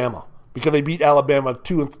Alabama, because they beat Alabama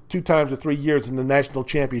two times in 3 years in the national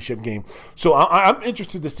championship game. So I'm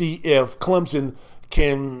interested to see if Clemson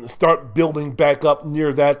can start building back up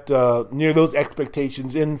near those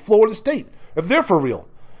expectations in Florida State, if they're for real.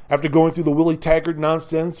 After going through the Willie Taggart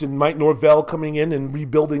nonsense and Mike Norvell coming in and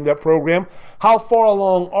rebuilding that program, how far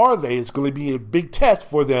along are they? It's going to be a big test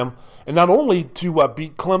for them, and not only to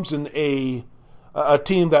beat Clemson, a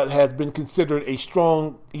team that has been considered a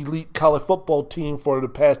strong elite college football team for the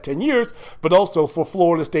past 10 years, but also for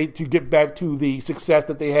Florida State to get back to the success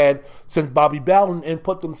that they had since Bobby Bowden and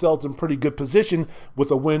put themselves in pretty good position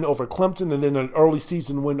with a win over Clemson and then an early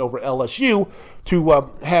season win over LSU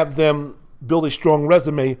to have them build a strong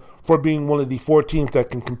resume for being one of the 4 teams that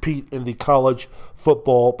can compete in the college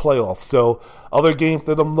football playoffs. So other games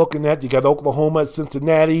that I'm looking at, you got Oklahoma at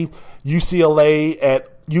Cincinnati, UCLA at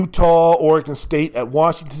Utah, Oregon State at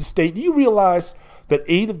Washington State. Do you realize that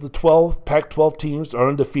 8 of the 12 Pac-12 teams are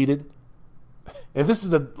undefeated? And this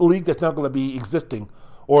is a league that's not going to be existing,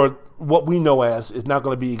 or what we know as is not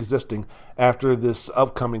going to be existing after this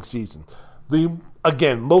upcoming season. The,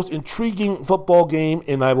 again, most intriguing football game,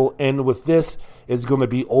 and I will end with this, is going to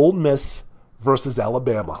be Ole Miss versus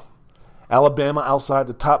Alabama. Alabama outside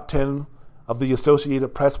the top 10 of the Associated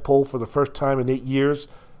Press poll for the first time in 8 years.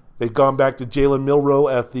 They've gone back to Jalen Milroe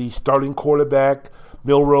at the starting quarterback.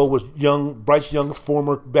 Milroe was Bryce Young's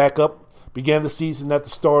former backup, began the season at the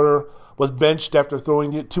starter, was benched after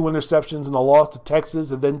throwing 2 interceptions in a loss to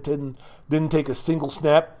Texas, and then didn't take a single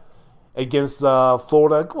snap against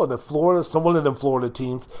Florida. Some one of them Florida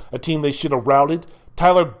teams, a team they should have routed.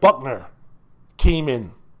 Tyler Buchner came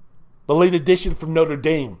in. The late addition from Notre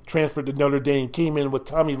Dame, transferred to Notre Dame, came in with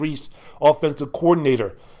Tommy Rees, offensive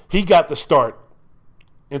coordinator. He got the start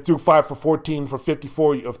and threw 5 for 14 for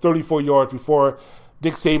 34 yards before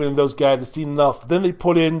Nick Saban and those guys had seen enough. Then they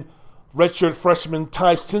put in redshirt freshman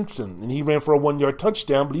Ty Simpson, and he ran for a 1-yard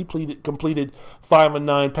touchdown, but he completed 5 of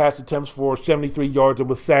 9 pass attempts for 73 yards and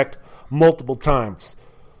was sacked multiple times.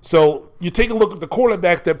 So you take a look at the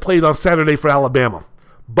quarterbacks that played on Saturday for Alabama.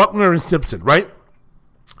 Buchner and Simpson, right?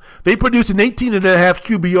 They produced an 18.5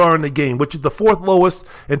 QBR in the game, which is the 4th lowest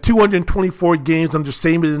in 224 games under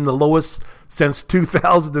Saban and the lowest since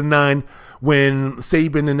 2009 when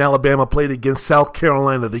Saban and Alabama played against South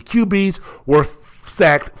Carolina. The QBs were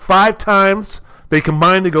sacked 5 times. They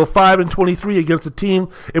combined to go 5-23 against a team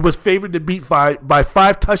it was favored to beat by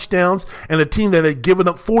 5 touchdowns and a team that had given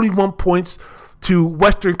up 41 points to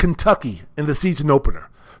Western Kentucky in the season opener.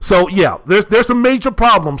 So, yeah, there's some major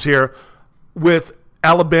problems here with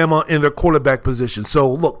Alabama in their quarterback position.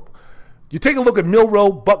 So, look, you take a look at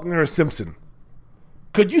Milroe, Buchner, and Simpson.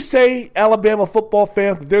 Could you say, Alabama football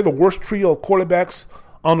fans, that they're the worst trio of quarterbacks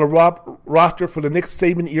on the roster for the Nick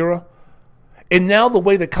Saban era? And now the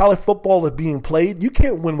way that college football is being played, you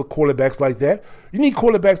can't win with quarterbacks like that. You need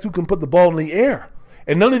quarterbacks who can put the ball in the air.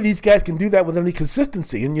 And none of these guys can do that with any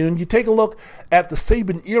consistency. And you take a look at the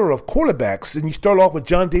Saban era of quarterbacks, and you start off with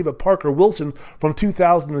John David Parker Wilson from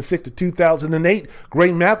 2006 to 2008.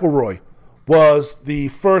 Greg McElroy was the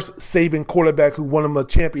first Saban quarterback who won him a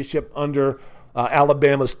championship under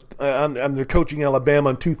under coaching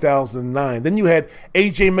Alabama in 2009. Then you had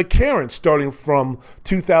A.J. McCarron starting from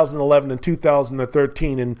 2011 and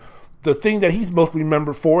 2013. And the thing that he's most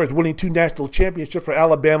remembered for is winning 2 national championships for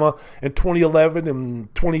Alabama in 2011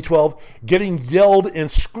 and 2012, getting yelled and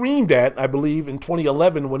screamed at, I believe, in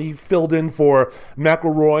 2011 when he filled in for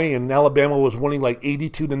McElroy and Alabama was winning like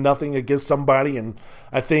 82-0 against somebody. And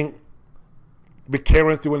I think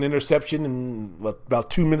McCarron threw an interception and about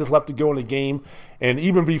 2 minutes left to go in the game. And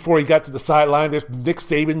even before he got to the sideline, there's Nick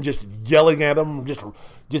Saban just yelling at him,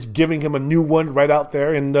 just giving him a new one right out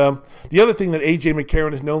there. And the other thing that A.J.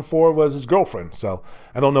 McCarron is known for was his girlfriend. So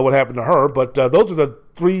I don't know what happened to her, but those are the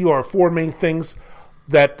 3 or 4 main things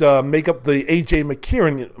that make up the A.J.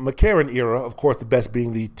 McCarron era. Of course, the best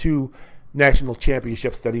being the 2 national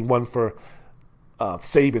championships that he won for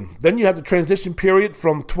Saban. Then you have the transition period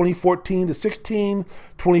from 2014 to 16.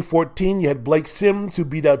 2014, you had Blake Sims, who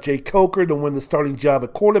beat out Jay Coker to win the starting job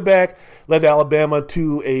at quarterback, led Alabama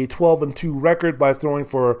to a 12-2 record by throwing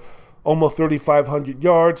for almost 3,500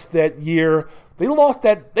 yards that year. They lost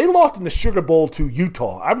in the Sugar Bowl to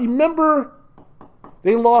Utah. I remember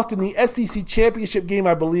they lost in the SEC championship game,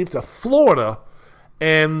 I believe, to Florida.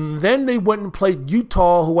 And then they went and played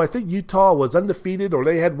Utah, who I think Utah was undefeated or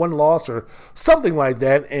they had 1 loss or something like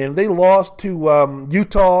that. And they lost to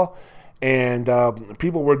Utah, and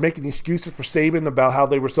people were making excuses for Saban about how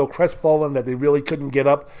they were so crestfallen that they really couldn't get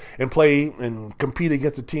up and play and compete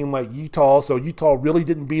against a team like Utah. So Utah really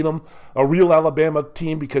didn't beat them, a real Alabama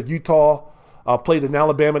team, because Utah played an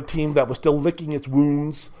Alabama team that was still licking its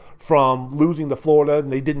wounds from losing to Florida,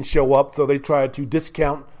 and they didn't show up. So they tried to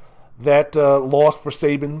discount that loss for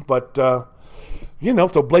Saban. But,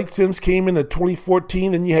 so Blake Sims came in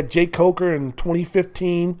 2014. Then you had Jay Coker in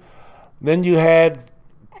 2015. Then you had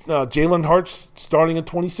Jalen Hurts starting in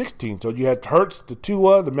 2016. So you had Hurts, the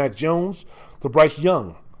Tua, the Mac Jones, the Bryce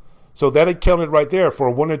Young. So that accounted right there for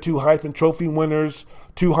 1 or 2 Heisman Trophy winners,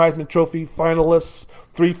 2 Heisman Trophy finalists,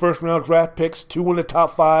 3 first-round draft picks, 2 in the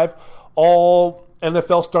top 5, all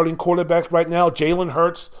NFL starting quarterbacks right now. Jalen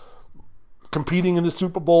Hurts competing in the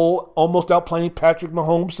Super Bowl, almost outplaying Patrick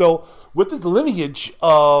Mahomes. So with the lineage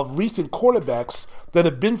of recent quarterbacks that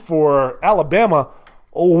have been for Alabama,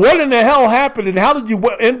 what in the hell happened, and how did you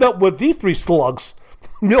end up with these 3 slugs?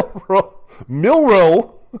 Milroe,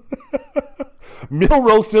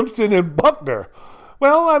 Simpson, and Buckner.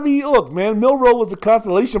 Well, I mean, look, man, Milroe was a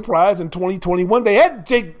consolation prize in 2021. They had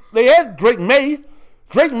Drake May.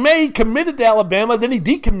 Drake May committed to Alabama, then he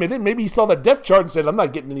decommitted. Maybe he saw that depth chart and said, I'm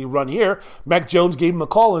not getting any run here. Mac Jones gave him a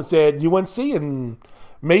call and said, UNC, and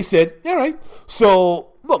May said, all right.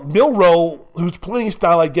 So, look, Milroe, whose playing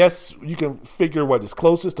style, I guess, you can figure what is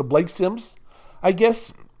closest to Blake Sims, I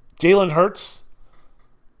guess. Jalen Hurts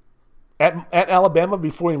at Alabama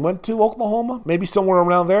before he went to Oklahoma, maybe somewhere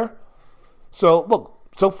around there. So, look,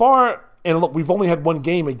 so far, and look, we've only had one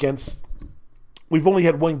game against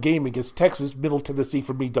Texas. Middle Tennessee,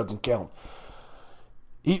 for me, doesn't count.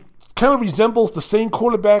 He kind of resembles the same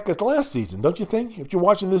quarterback as last season, don't you think, if you're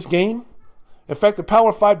watching this game? In fact, the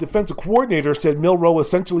Power 5 defensive coordinator said Milroe was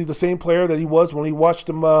essentially the same player that he was when he watched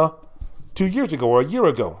him 2 years ago or a year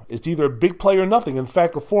ago. It's either a big play or nothing. In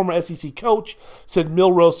fact, a former SEC coach said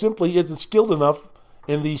Milroe simply isn't skilled enough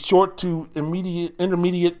in the short to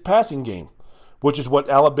intermediate passing game, which is what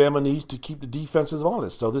Alabama needs to keep the defenses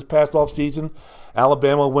honest. So this past offseason,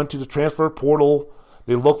 Alabama went to the transfer portal.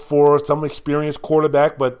 They looked for some experienced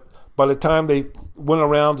quarterback, but by the time they went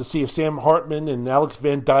around to see if Sam Hartman and Alex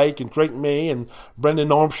Van Dyke and Drake May and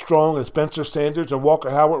Brendan Armstrong and Spencer Sanders and Walker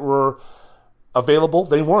Howard were available,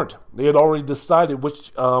 they weren't. They had already decided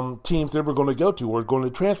which teams they were going to go to or going to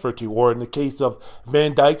transfer to. Or in the case of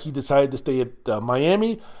Van Dyke, he decided to stay at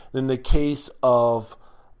Miami. In the case of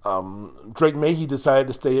Drake May, he decided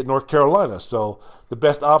to stay at North Carolina. So the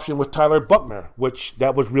best option was Tyler Buckner, which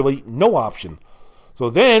that was really no option. So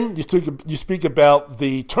then you speak about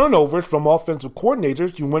the turnovers from offensive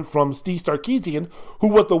coordinators. You went from Steve Sarkisian, who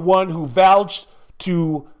was the one who vouched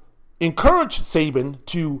to encourage Saban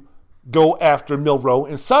to go after Milroe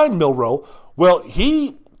and sign Milroe. Well,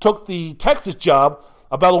 he took the Texas job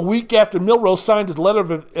about a week after Milroe signed his letter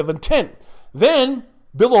of intent. Then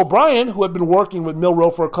Bill O'Brien, who had been working with Milroe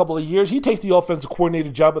for a couple of years, he takes the offensive coordinator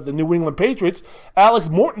job at the New England Patriots. Alex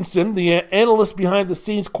Mortensen, the analyst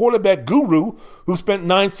behind-the-scenes quarterback guru, who spent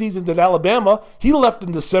 9 seasons at Alabama, he left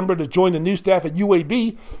in December to join the new staff at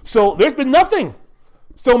UAB. So there's been nothing.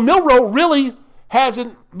 So Milroe really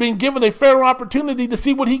hasn't been given a fair opportunity to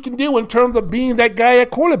see what he can do in terms of being that guy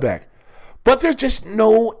at quarterback. But there's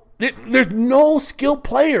no skilled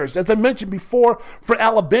players, as I mentioned before, for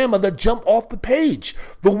Alabama that jump off the page.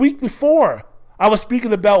 The week before, I was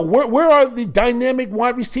speaking about where are the dynamic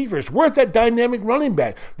wide receivers? Where's that dynamic running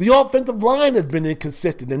back? The offensive line has been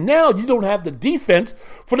inconsistent. And now you don't have the defense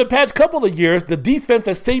for the past couple of years, the defense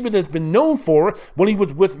that Saban has been known for when he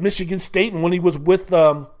was with Michigan State and when he was with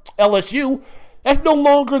LSU. That's no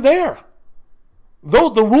longer there. Though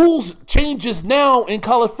the rules changes now in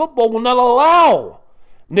college football will not allow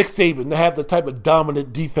Nick Saban to have the type of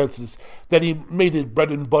dominant defenses that he made his bread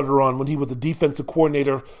and butter on when he was a defensive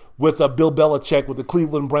coordinator with Bill Belichick with the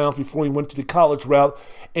Cleveland Browns before he went to the college route,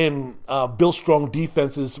 and built strong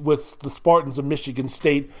defenses with the Spartans of Michigan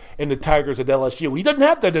State and the Tigers at LSU. He doesn't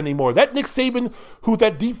have that anymore. That Nick Saban, who's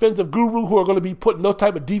that defensive guru who are going to be putting those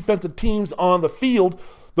type of defensive teams on the field,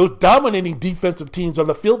 those dominating defensive teams on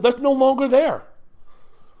the field, that's no longer there.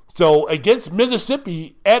 So against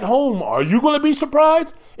Mississippi at home, are you going to be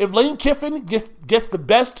surprised if Lane Kiffin gets the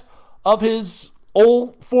best of his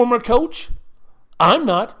old former coach? I'm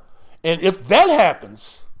not. And if that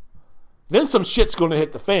happens, then some shit's going to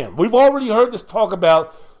hit the fan. We've already heard this talk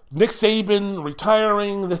about Nick Saban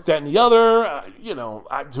retiring, this, that, and the other.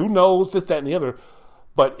 Who knows, this, that, and the other.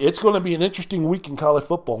 But it's going to be an interesting week in college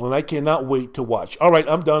football, and I cannot wait to watch. All right,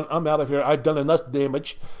 I'm done. I'm out of here. I've done enough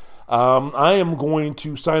damage. I am going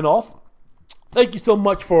to sign off. Thank you so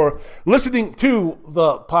much for listening to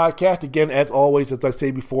the podcast. Again, as always, as I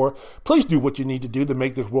say before, please do what you need to do to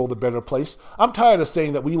make this world a better place. I'm tired of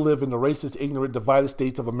saying that we live in the racist, ignorant, divided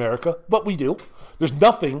states of America, but we do. There's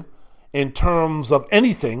nothing in terms of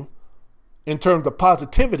anything, in terms of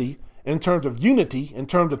positivity, in terms of unity, in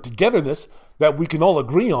terms of togetherness that we can all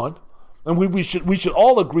agree on. And we should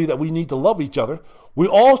all agree that we need to love each other. We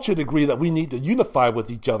all should agree that we need to unify with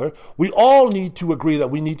each other. We all need to agree that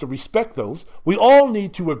we need to respect those. We all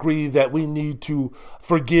need to agree that we need to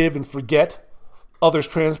forgive and forget others'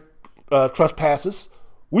 trespasses.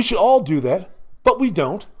 We should all do that, but we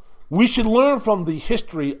don't. We should learn from the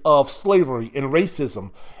history of slavery and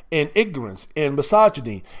racism and ignorance and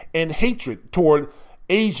misogyny and hatred toward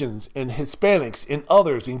Asians and Hispanics and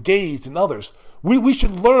others and gays and others. We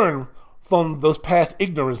should learn from those past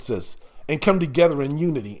ignorances and come together in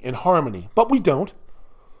unity and harmony. But we don't.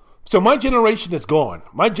 So my generation is gone.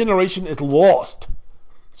 My generation is lost.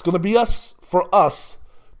 It's going to be for us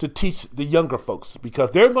to teach the younger folks,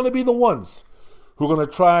 because they're going to be the ones who are going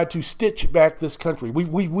to try to stitch back this country.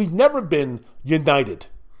 We've never been united.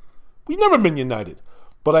 We've never been united.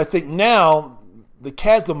 But I think now the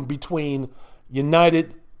chasm between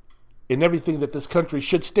united and everything that this country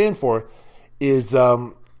should stand for is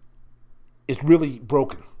really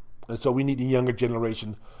broken. And so we need the younger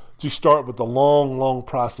generation to start with the long, long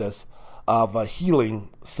process of healing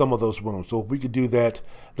some of those wounds. So if we could do that,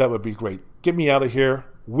 that would be great. Get me out of here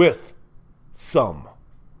with some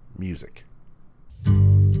music.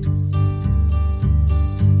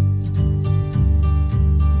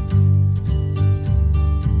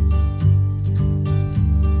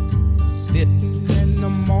 Sitting in the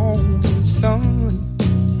morning sun,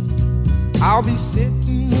 I'll be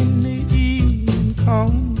sitting when the evening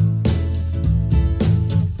comes,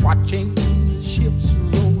 watching the ships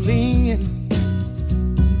rolling in,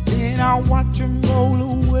 then I'll watch them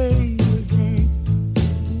roll away again.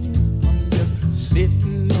 I'm just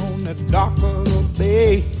sitting on the dock of the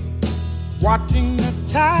bay, watching the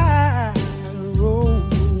tide roll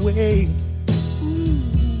away.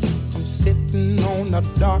 I'm sitting on the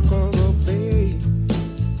dock of the bay,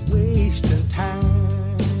 wasting time.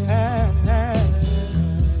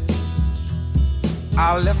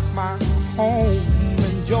 I left my home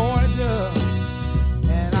in Georgia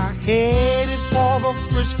and I headed for the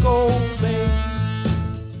Frisco Bay,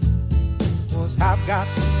 'cause I've got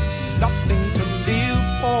nothing to live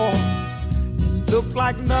for and look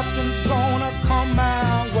like nothing's gonna come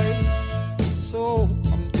my way. So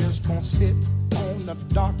I'm just gonna sit on the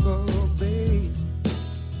dock of the bay,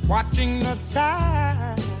 watching the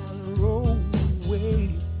tide roll away.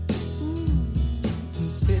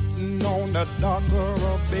 I'm sitting on the dock of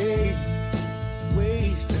the bay,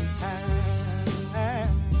 wasting time.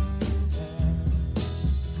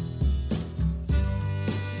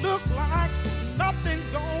 Look like nothing's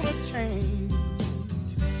gonna change.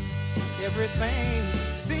 Everything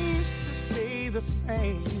seems to stay the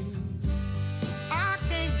same.